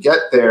through to get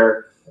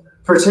there,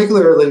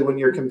 particularly when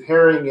you're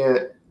comparing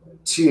it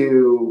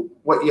to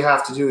what you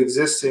have to do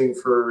existing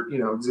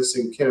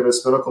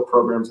cannabis medical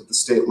programs at the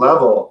state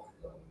level.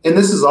 And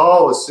this is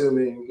all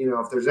assuming,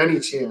 if there's any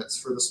chance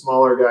for the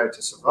smaller guy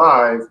to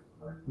survive,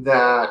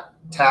 that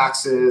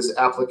taxes,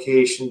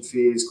 application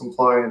fees,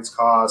 compliance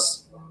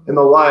costs, and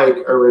the like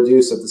are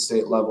reduced at the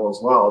state level as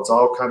well. It's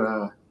all kind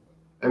of,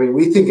 I mean,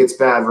 we think it's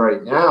bad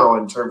right now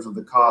in terms of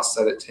the costs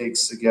that it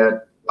takes to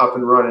get up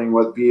and running,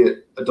 whether be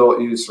it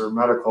adult use or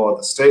medical at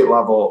the state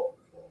level.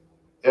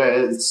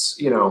 It's,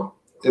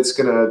 it's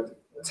going to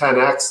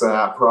 10x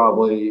that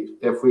probably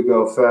if we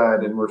go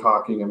fed and we're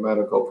talking a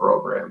medical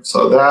program.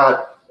 So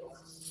that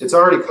it's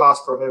already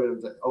cost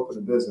prohibitive to open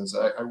a business.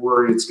 I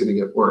worry it's going to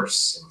get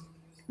worse.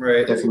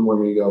 Right. If and when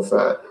we go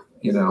fed,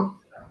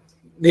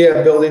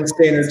 Yeah, building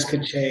standards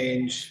could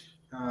change.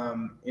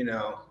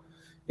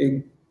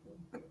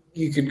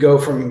 You could go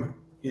from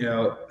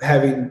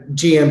having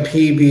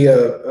GMP be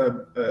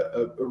a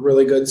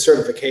really good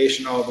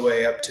certification all the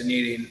way up to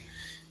needing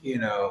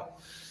a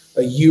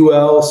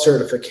UL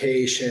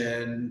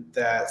certification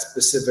that's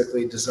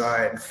specifically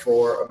designed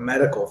for a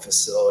medical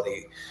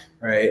facility,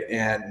 right?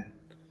 And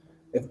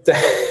if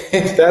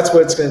that's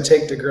what it's going to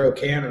take to grow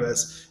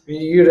cannabis, I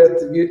mean,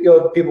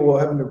 you'll have people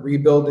having to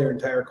rebuild their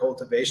entire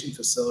cultivation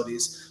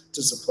facilities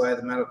to supply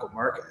the medical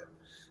market.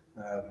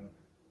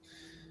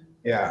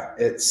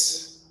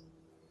 It's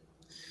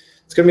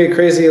going to be a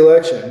crazy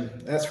election,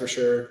 that's for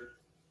sure.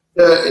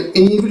 And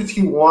even if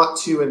you want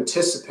to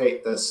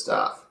anticipate this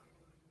stuff,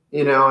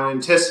 and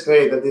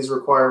anticipate that these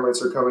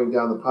requirements are coming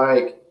down the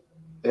pike,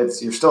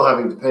 you're still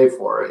having to pay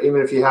for it.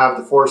 Even if you have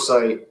the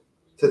foresight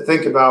to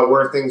think about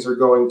where things are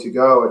going to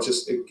go,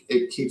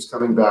 it keeps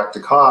coming back to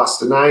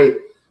cost. And I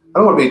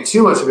don't want to be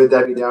too much of a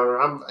Debbie Downer.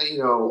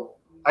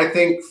 I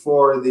think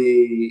for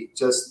the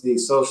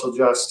social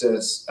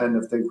justice and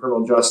of the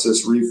criminal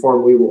justice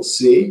reform we will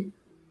see,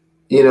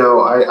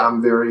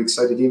 I'm very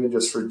excited even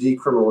just for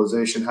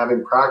decriminalization,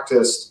 having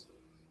practiced,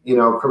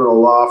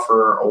 criminal law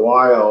for a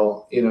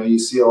while. You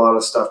see a lot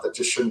of stuff that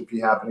just shouldn't be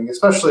happening,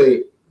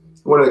 especially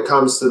when it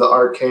comes to the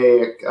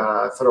archaic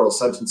federal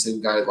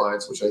sentencing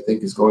guidelines, which I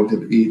think is going to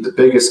be the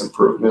biggest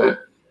improvement.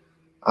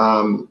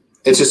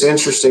 It's just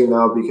interesting,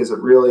 though, because it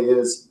really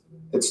is,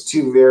 it's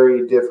two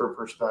very different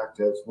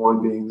perspectives,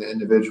 one being the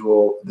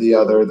individual, the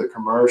other, the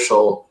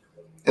commercial.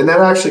 And that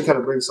actually kind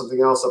of brings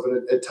something else up,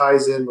 and it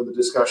ties in with the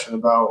discussion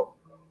about,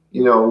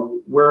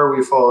 where are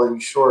we falling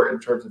short in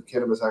terms of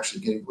cannabis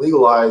actually getting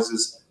legalized.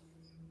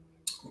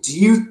 Do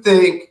you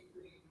think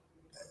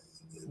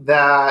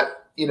that,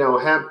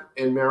 hemp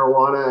and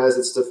marijuana as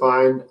it's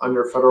defined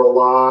under federal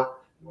law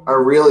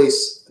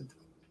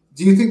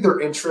do you think their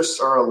interests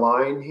are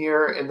aligned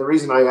here? And the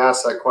reason I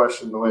asked that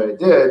question the way I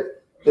did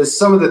is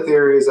some of the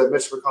theories that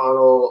Mitch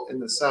McConnell in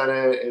the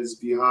Senate is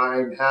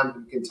behind hemp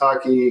in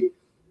Kentucky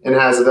and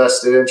has a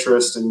vested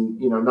interest in,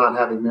 not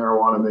having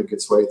marijuana make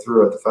its way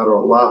through at the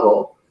federal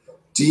level.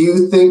 Do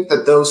you think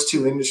that those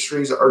two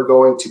industries are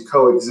going to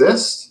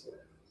coexist,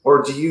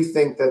 or do you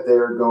think that they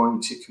are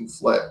going to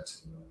conflict?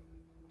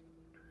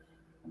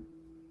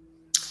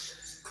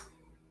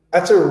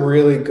 That's a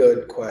really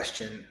good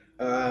question.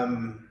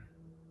 And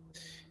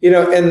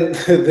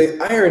the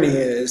irony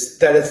is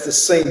that it's the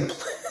same.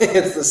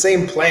 It's the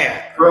same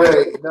plant.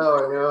 Right? No,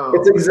 I know.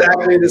 It's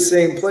exactly the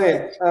same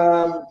plant.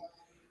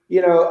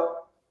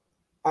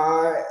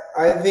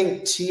 I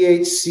think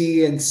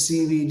THC and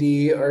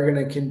CBD are going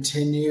to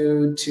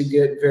continue to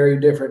get very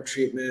different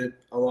treatment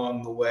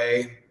along the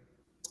way.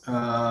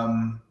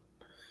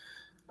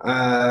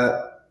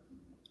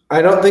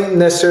 I don't think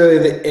necessarily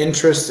the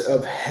interests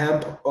of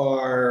hemp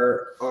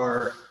are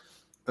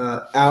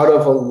out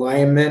of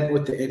alignment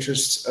with the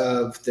interests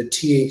of the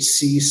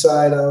THC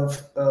side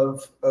of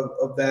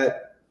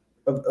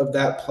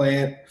that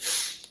plant.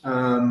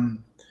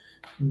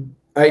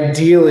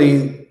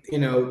 ideally,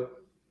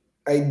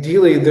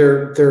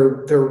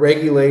 they're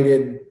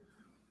regulated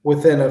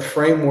within a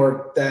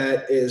framework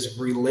that is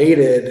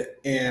related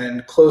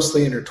and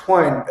closely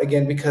intertwined,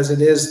 again, because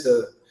it is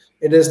the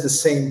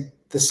same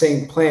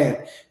plant,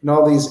 and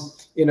all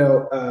these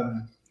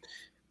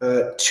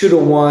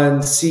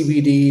 2-to-1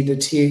 CBD to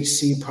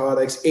THC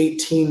products,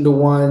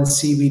 18-to-1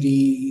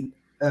 CBD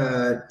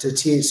to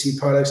THC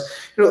products.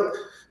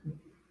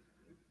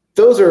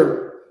 Those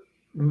are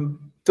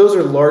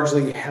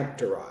largely hemp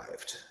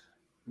derived,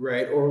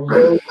 right? Or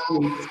low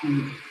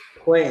THC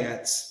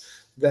plants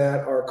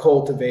that are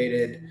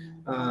cultivated,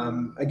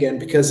 again,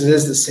 because it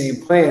is the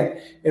same plant.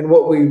 And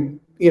what the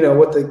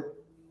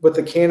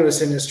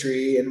cannabis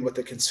industry and what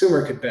the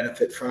consumer could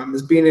benefit from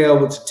is being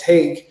able to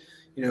take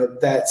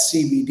that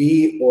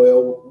CBD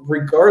oil,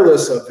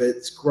 regardless of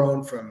it's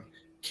grown from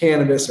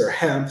cannabis or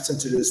hemp,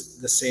 since it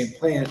is the same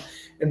plant,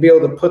 and be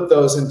able to put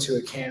those into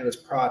a cannabis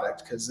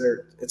product, because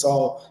it's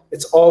all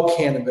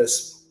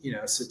cannabis,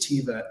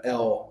 sativa,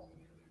 L,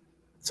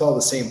 it's all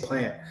the same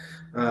plant.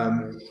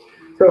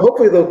 So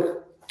hopefully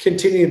they'll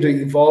continue to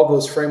evolve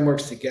those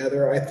frameworks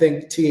together. I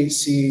think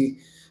THC,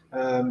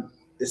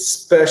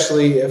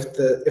 especially if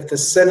the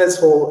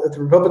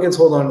Republicans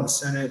hold on to the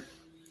Senate,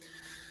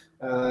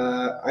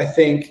 I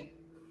think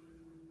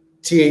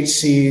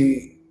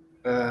THC,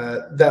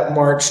 that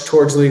march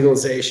towards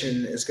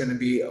legalization is going to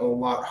be a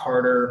lot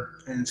harder,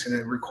 and it's going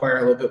to require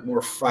a little bit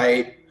more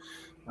fight.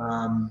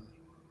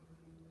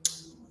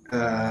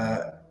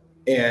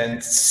 And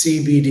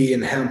CBD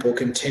and hemp will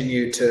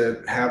continue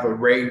to have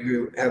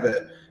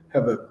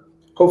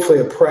hopefully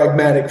a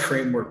pragmatic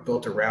framework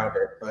built around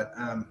it. But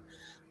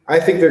I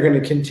think they're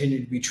going to continue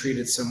to be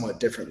treated somewhat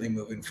differently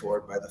moving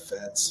forward by the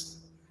feds.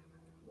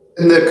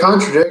 And the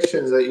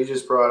contradictions that you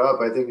just brought up,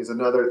 I think, is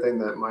another thing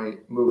that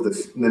might move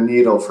the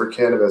needle for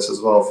cannabis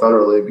as well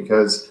federally,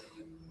 because,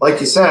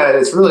 like you said,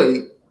 it's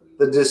really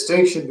the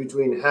distinction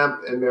between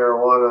hemp and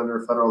marijuana under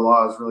federal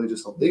law is really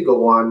just a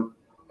legal one.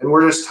 And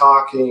we're just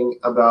talking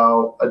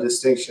about a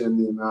distinction in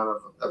the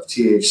amount of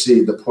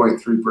THC, the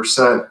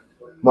 0.3%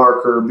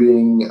 marker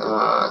being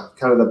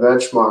kind of the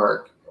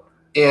benchmark.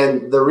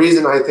 And the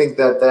reason I think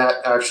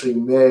that actually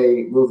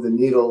may move the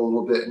needle a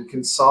little bit and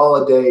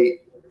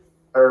consolidate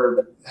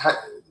or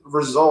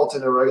result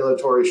in a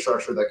regulatory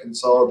structure that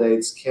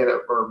consolidates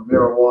cannabis or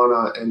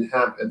marijuana and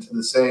hemp into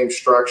the same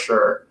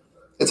structure,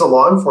 it's a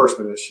law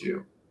enforcement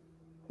issue.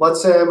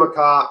 Let's say I'm a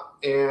cop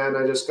and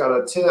I just got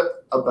a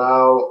tip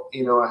about,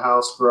 a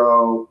house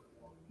grow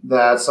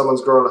that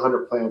someone's growing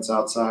 100 plants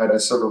outside. I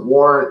serve a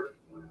warrant.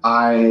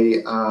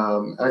 I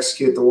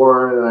execute the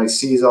warrant and I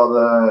seize all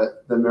the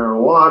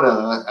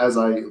marijuana, as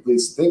I at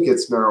least think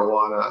it's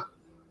marijuana.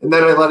 And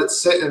then I let it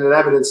sit in an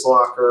evidence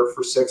locker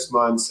for 6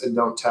 months and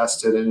don't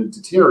test it, and it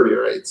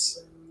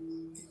deteriorates.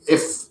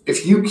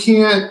 If you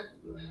can't,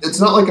 it's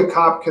not like a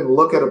cop can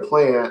look at a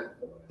plant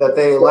that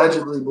they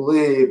allegedly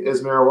believe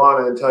is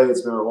marijuana and tell you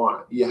it's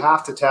marijuana. You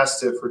have to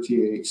test it for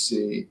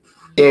THC.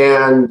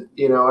 And,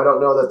 I don't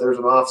know that there's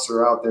an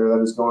officer out there that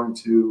is going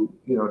to,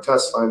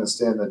 testify in the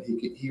stand that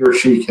he or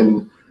she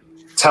can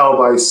tell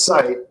by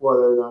sight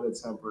whether or not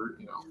it's hemp or,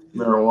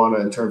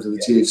 marijuana in terms of the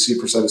THC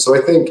percentage. So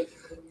I think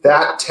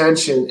that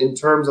tension in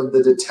terms of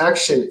the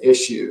detection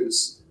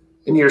issues,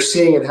 and you're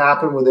seeing it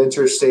happen with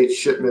interstate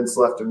shipments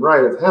left and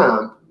right of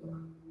hemp.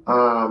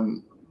 I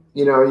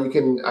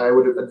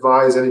would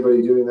advise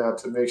anybody doing that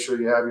to make sure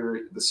you have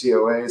the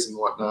COAs and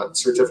whatnot,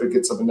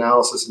 certificates of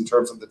analysis in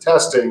terms of the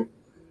testing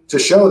to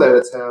show that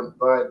it's hemp.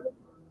 But,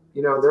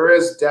 there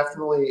is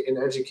definitely an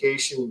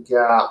education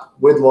gap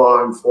with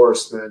law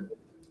enforcement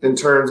in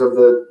terms of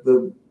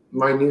the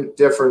minute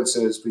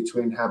differences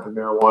between hemp and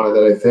marijuana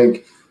that I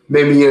think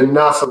maybe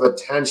enough of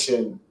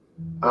attention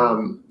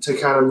to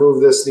kind of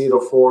move this needle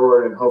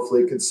forward and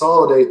hopefully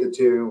consolidate the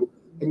two,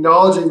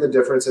 acknowledging the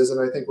differences. And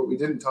I think what we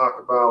didn't talk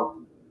about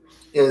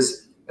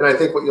is, and I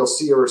think what you'll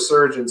see a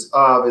resurgence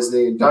of, is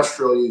the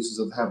industrial uses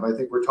of hemp. I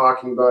think we're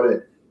talking about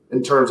it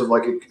in terms of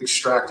like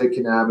extracted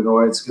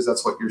cannabinoids, because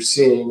that's what you're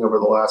seeing over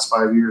the last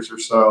 5 years or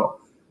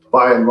so,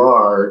 by and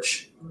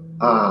large.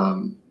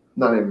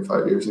 Not even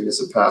 5 years, I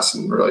guess it passed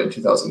in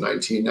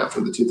 2019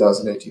 after the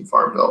 2018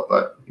 Farm Bill,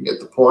 but you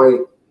get the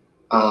point.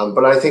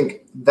 But I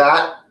think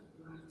that,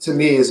 to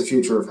me, is the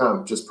future of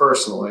hemp. Just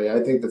personally, I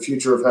think the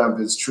future of hemp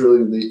is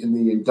truly in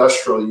the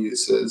industrial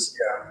uses.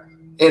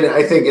 Yeah. And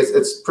I think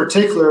it's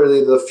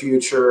particularly the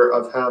future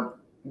of hemp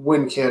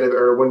when cannabis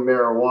or when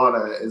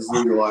marijuana is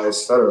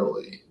legalized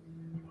federally.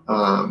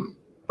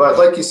 But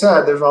like you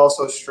said, there's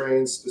also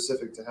strains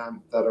specific to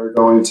hemp that are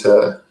going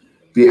to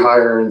be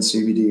higher in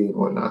CBD and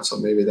whatnot. So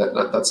maybe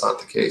that's not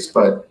the case,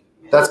 but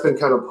that's been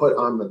kind of put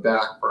on the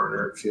back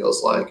burner, it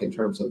feels like, in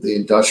terms of the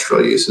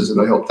industrial uses,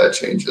 and I hope that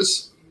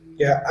changes.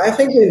 Yeah, I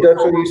think the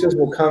industrial uses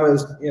will come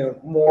as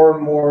more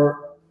and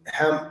more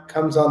hemp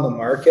comes on the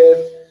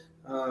market.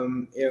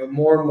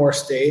 More and more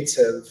states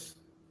have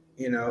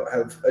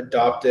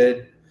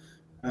adopted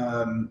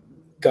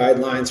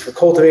guidelines for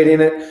cultivating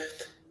it.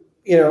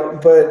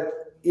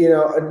 But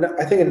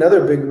I think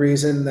another big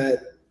reason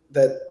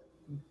that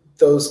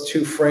those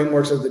two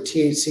frameworks of the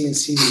THC and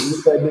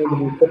CBD side need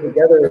to be put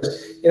together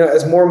is,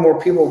 as more and more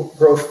people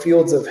grow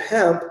fields of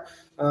hemp,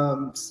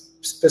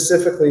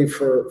 specifically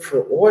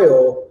for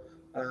oil,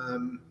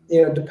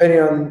 depending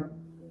on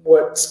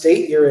what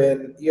state you're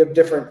in, you have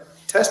different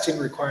testing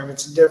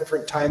requirements and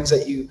different times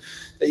that you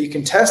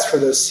can test for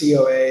those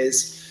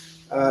COAs.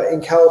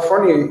 In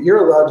California,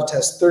 you're allowed to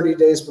test 30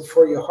 days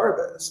before you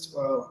harvest.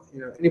 Well,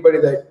 anybody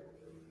that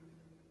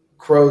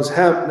grows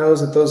hemp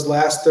knows that those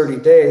last 30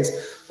 days,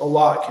 a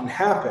lot can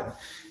happen.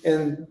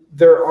 And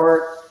there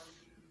aren't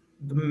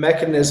the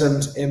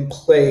mechanisms in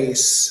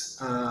place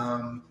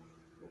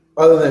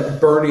other than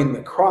burning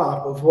the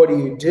crop of what do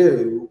you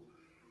do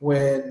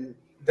when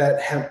that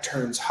hemp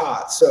turns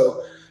hot.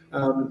 So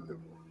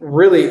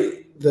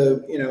really,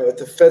 if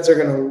the feds are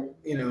going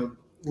to,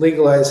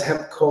 legalize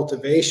hemp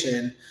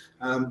cultivation,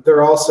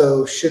 there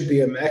also should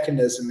be a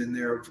mechanism in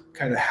there of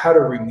kind of how to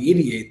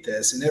remediate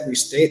this, and every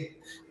state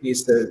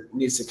needs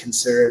to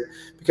consider it,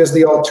 because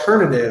the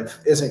alternative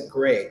isn't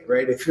great,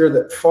 right? If you're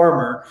the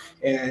farmer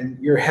and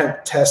your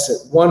hemp tests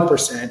at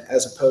 1%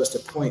 as opposed to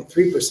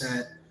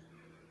 0.3%,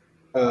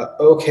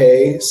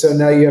 okay, so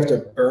now you have to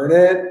burn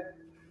it,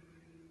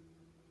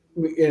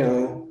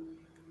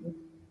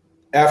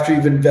 after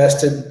you've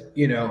invested,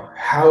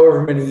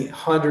 however many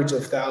hundreds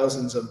of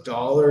thousands of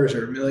dollars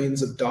or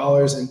millions of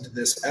dollars into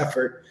this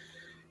effort,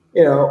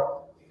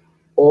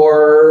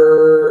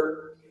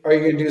 or are you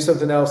going to do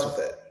something else with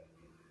it?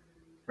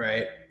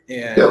 Right.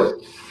 And,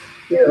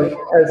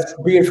 as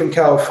being from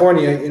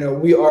California,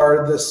 we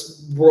are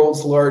this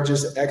world's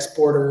largest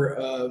exporter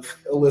of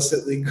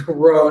illicitly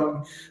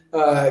grown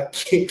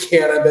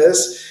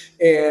cannabis.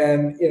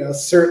 And,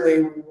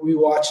 certainly we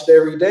watch it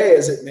every day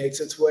as it makes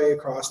its way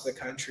across the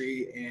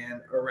country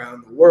and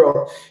around the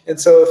world. And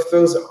so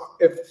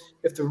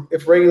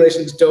if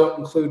regulations don't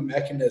include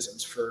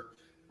mechanisms for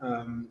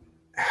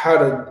how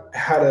to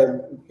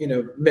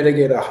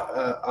mitigate a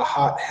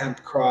hot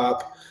hemp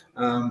crop,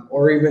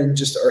 or even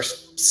just are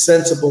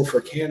sensible for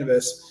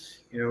cannabis,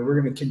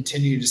 we're going to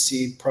continue to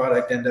see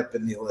product end up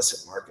in the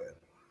illicit market.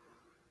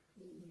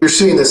 You're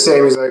seeing the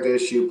same exact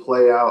issue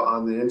play out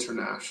on the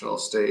international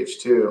stage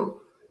too,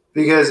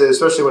 because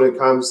especially when it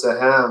comes to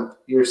hemp,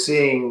 you're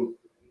seeing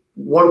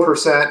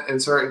 1% in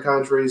certain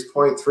countries,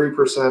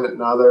 0.3%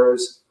 in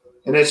others,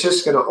 and it's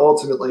just going to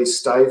ultimately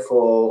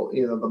stifle,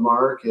 the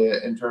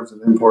market in terms of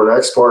import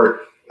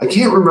export. I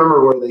can't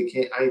remember where they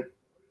came.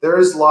 There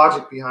is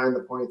logic behind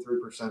the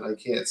 0.3%. I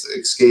can't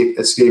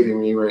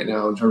escaping me right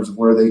now in terms of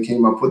where they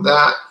came up with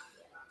that,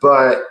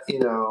 but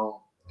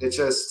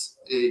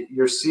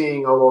you're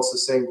seeing almost the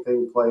same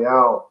thing play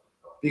out,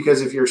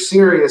 because if you're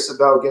serious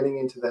about getting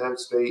into the hemp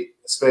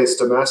space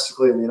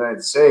domestically in the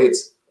United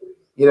States,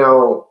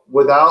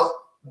 without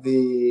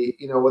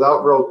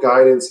real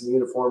guidance and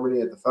uniformity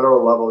at the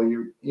federal level,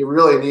 you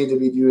really need to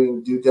be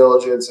doing due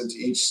diligence into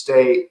each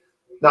state,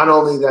 not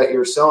only that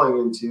you're selling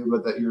into,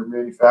 but that you're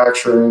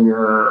manufacturing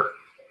or,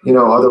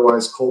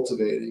 otherwise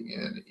cultivating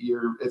in.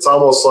 It's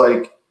almost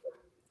like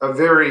a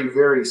very,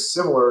 very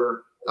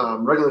similar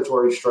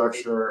regulatory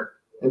structure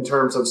in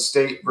terms of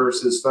state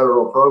versus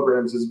federal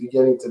programs is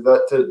beginning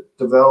to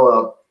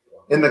develop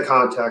in the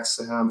context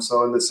of hemp.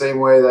 So in the same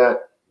way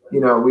that,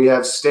 we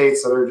have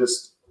states that are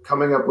just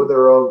coming up with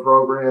their own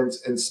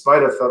programs in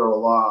spite of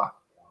federal law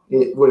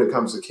when it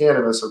comes to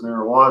cannabis or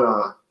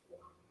marijuana,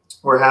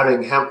 we're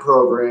having hemp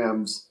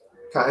programs.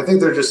 I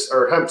think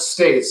hemp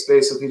states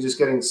basically just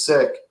getting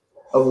sick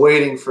of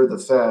waiting for the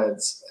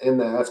feds and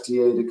the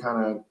FDA to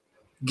kind of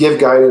give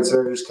guidance.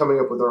 They're just coming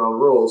up with their own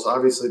rules.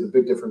 Obviously, the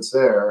big difference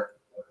there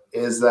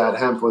is that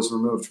hemp was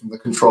removed from the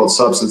Controlled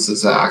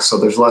Substances Act, so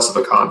there's less of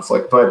a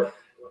conflict. But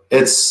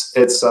it's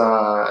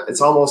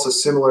almost a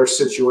similar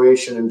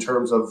situation in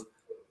terms of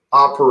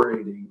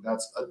operating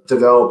that's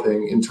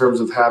developing, in terms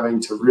of having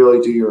to really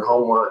do your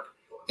homework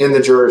in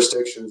the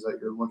jurisdictions that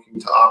you're looking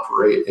to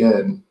operate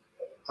in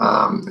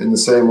the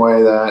same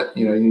way that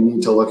you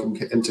need to look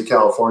into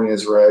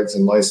California's regs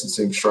and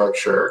licensing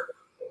structure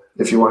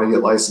if you want to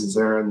get licensed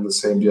there, and the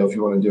same deal if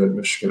you want to do it in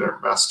Michigan or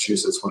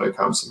Massachusetts when it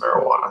comes to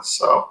marijuana.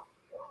 So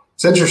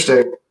it's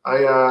interesting.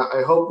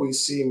 I hope we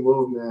see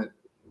movement,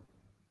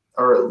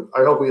 or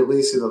I hope we at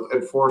least see the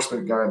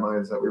enforcement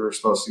guidelines that we were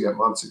supposed to get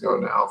months ago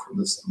now from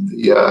the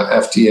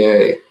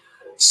FDA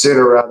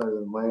sooner rather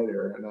than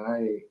later. And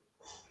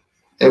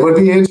it would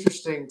be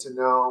interesting to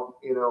know,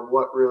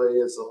 what really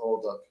is the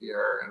holdup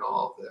here in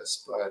all of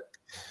this. But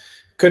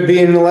could be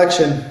an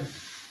election.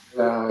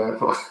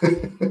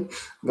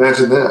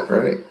 Imagine that,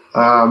 right?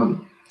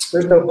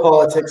 There's no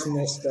politics in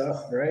this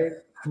stuff, right?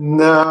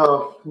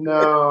 No.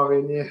 I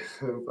mean,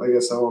 I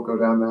guess I won't go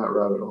down that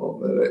rabbit hole,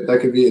 but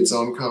that could be its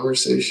own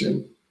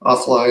conversation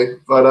offline.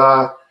 But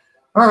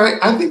all right,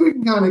 I think we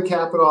can kind of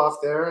cap it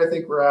off there. I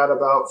think we're at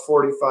about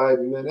 45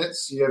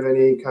 minutes. Do you have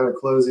any kind of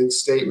closing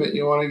statement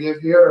you want to give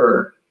here,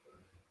 or?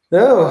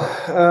 No,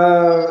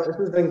 this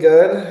has been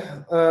good.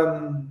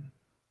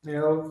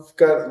 We've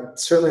got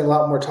certainly a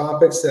lot more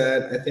topics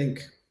that I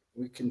think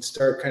we can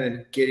start kind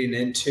of getting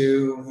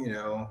into,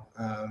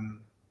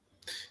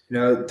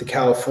 the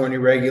California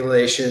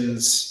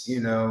regulations,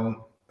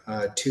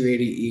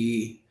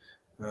 280E.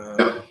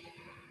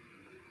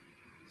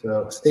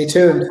 So stay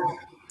tuned.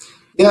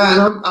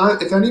 Yeah,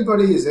 and if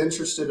anybody is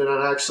interested in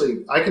I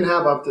can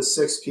have up to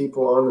 6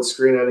 people on the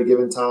screen at a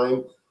given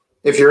time.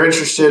 If you're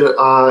interested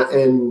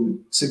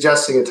in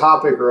suggesting a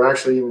topic or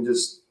actually even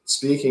just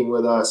speaking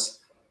with us,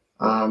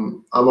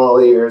 I'm all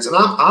ears. And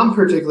I'm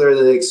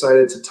particularly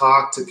excited to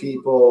talk to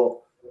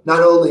people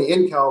not only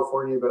in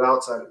California but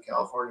outside of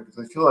California,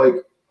 because I feel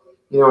like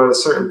at a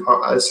certain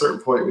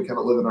point we kind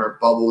of live in our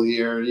bubble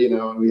here,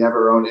 and we have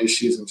our own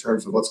issues in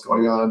terms of what's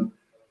going on.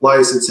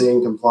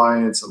 Licensing,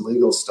 compliance, and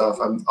legal stuff.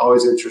 I'm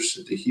always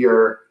interested to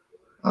hear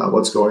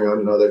what's going on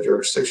in other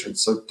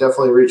jurisdictions. So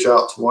definitely reach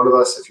out to one of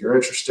us if you're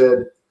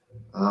interested.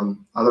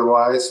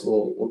 Otherwise,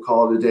 we'll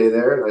call it a day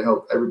there, and I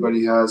hope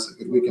everybody has a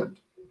good weekend.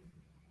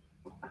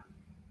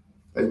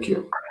 Thank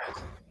you.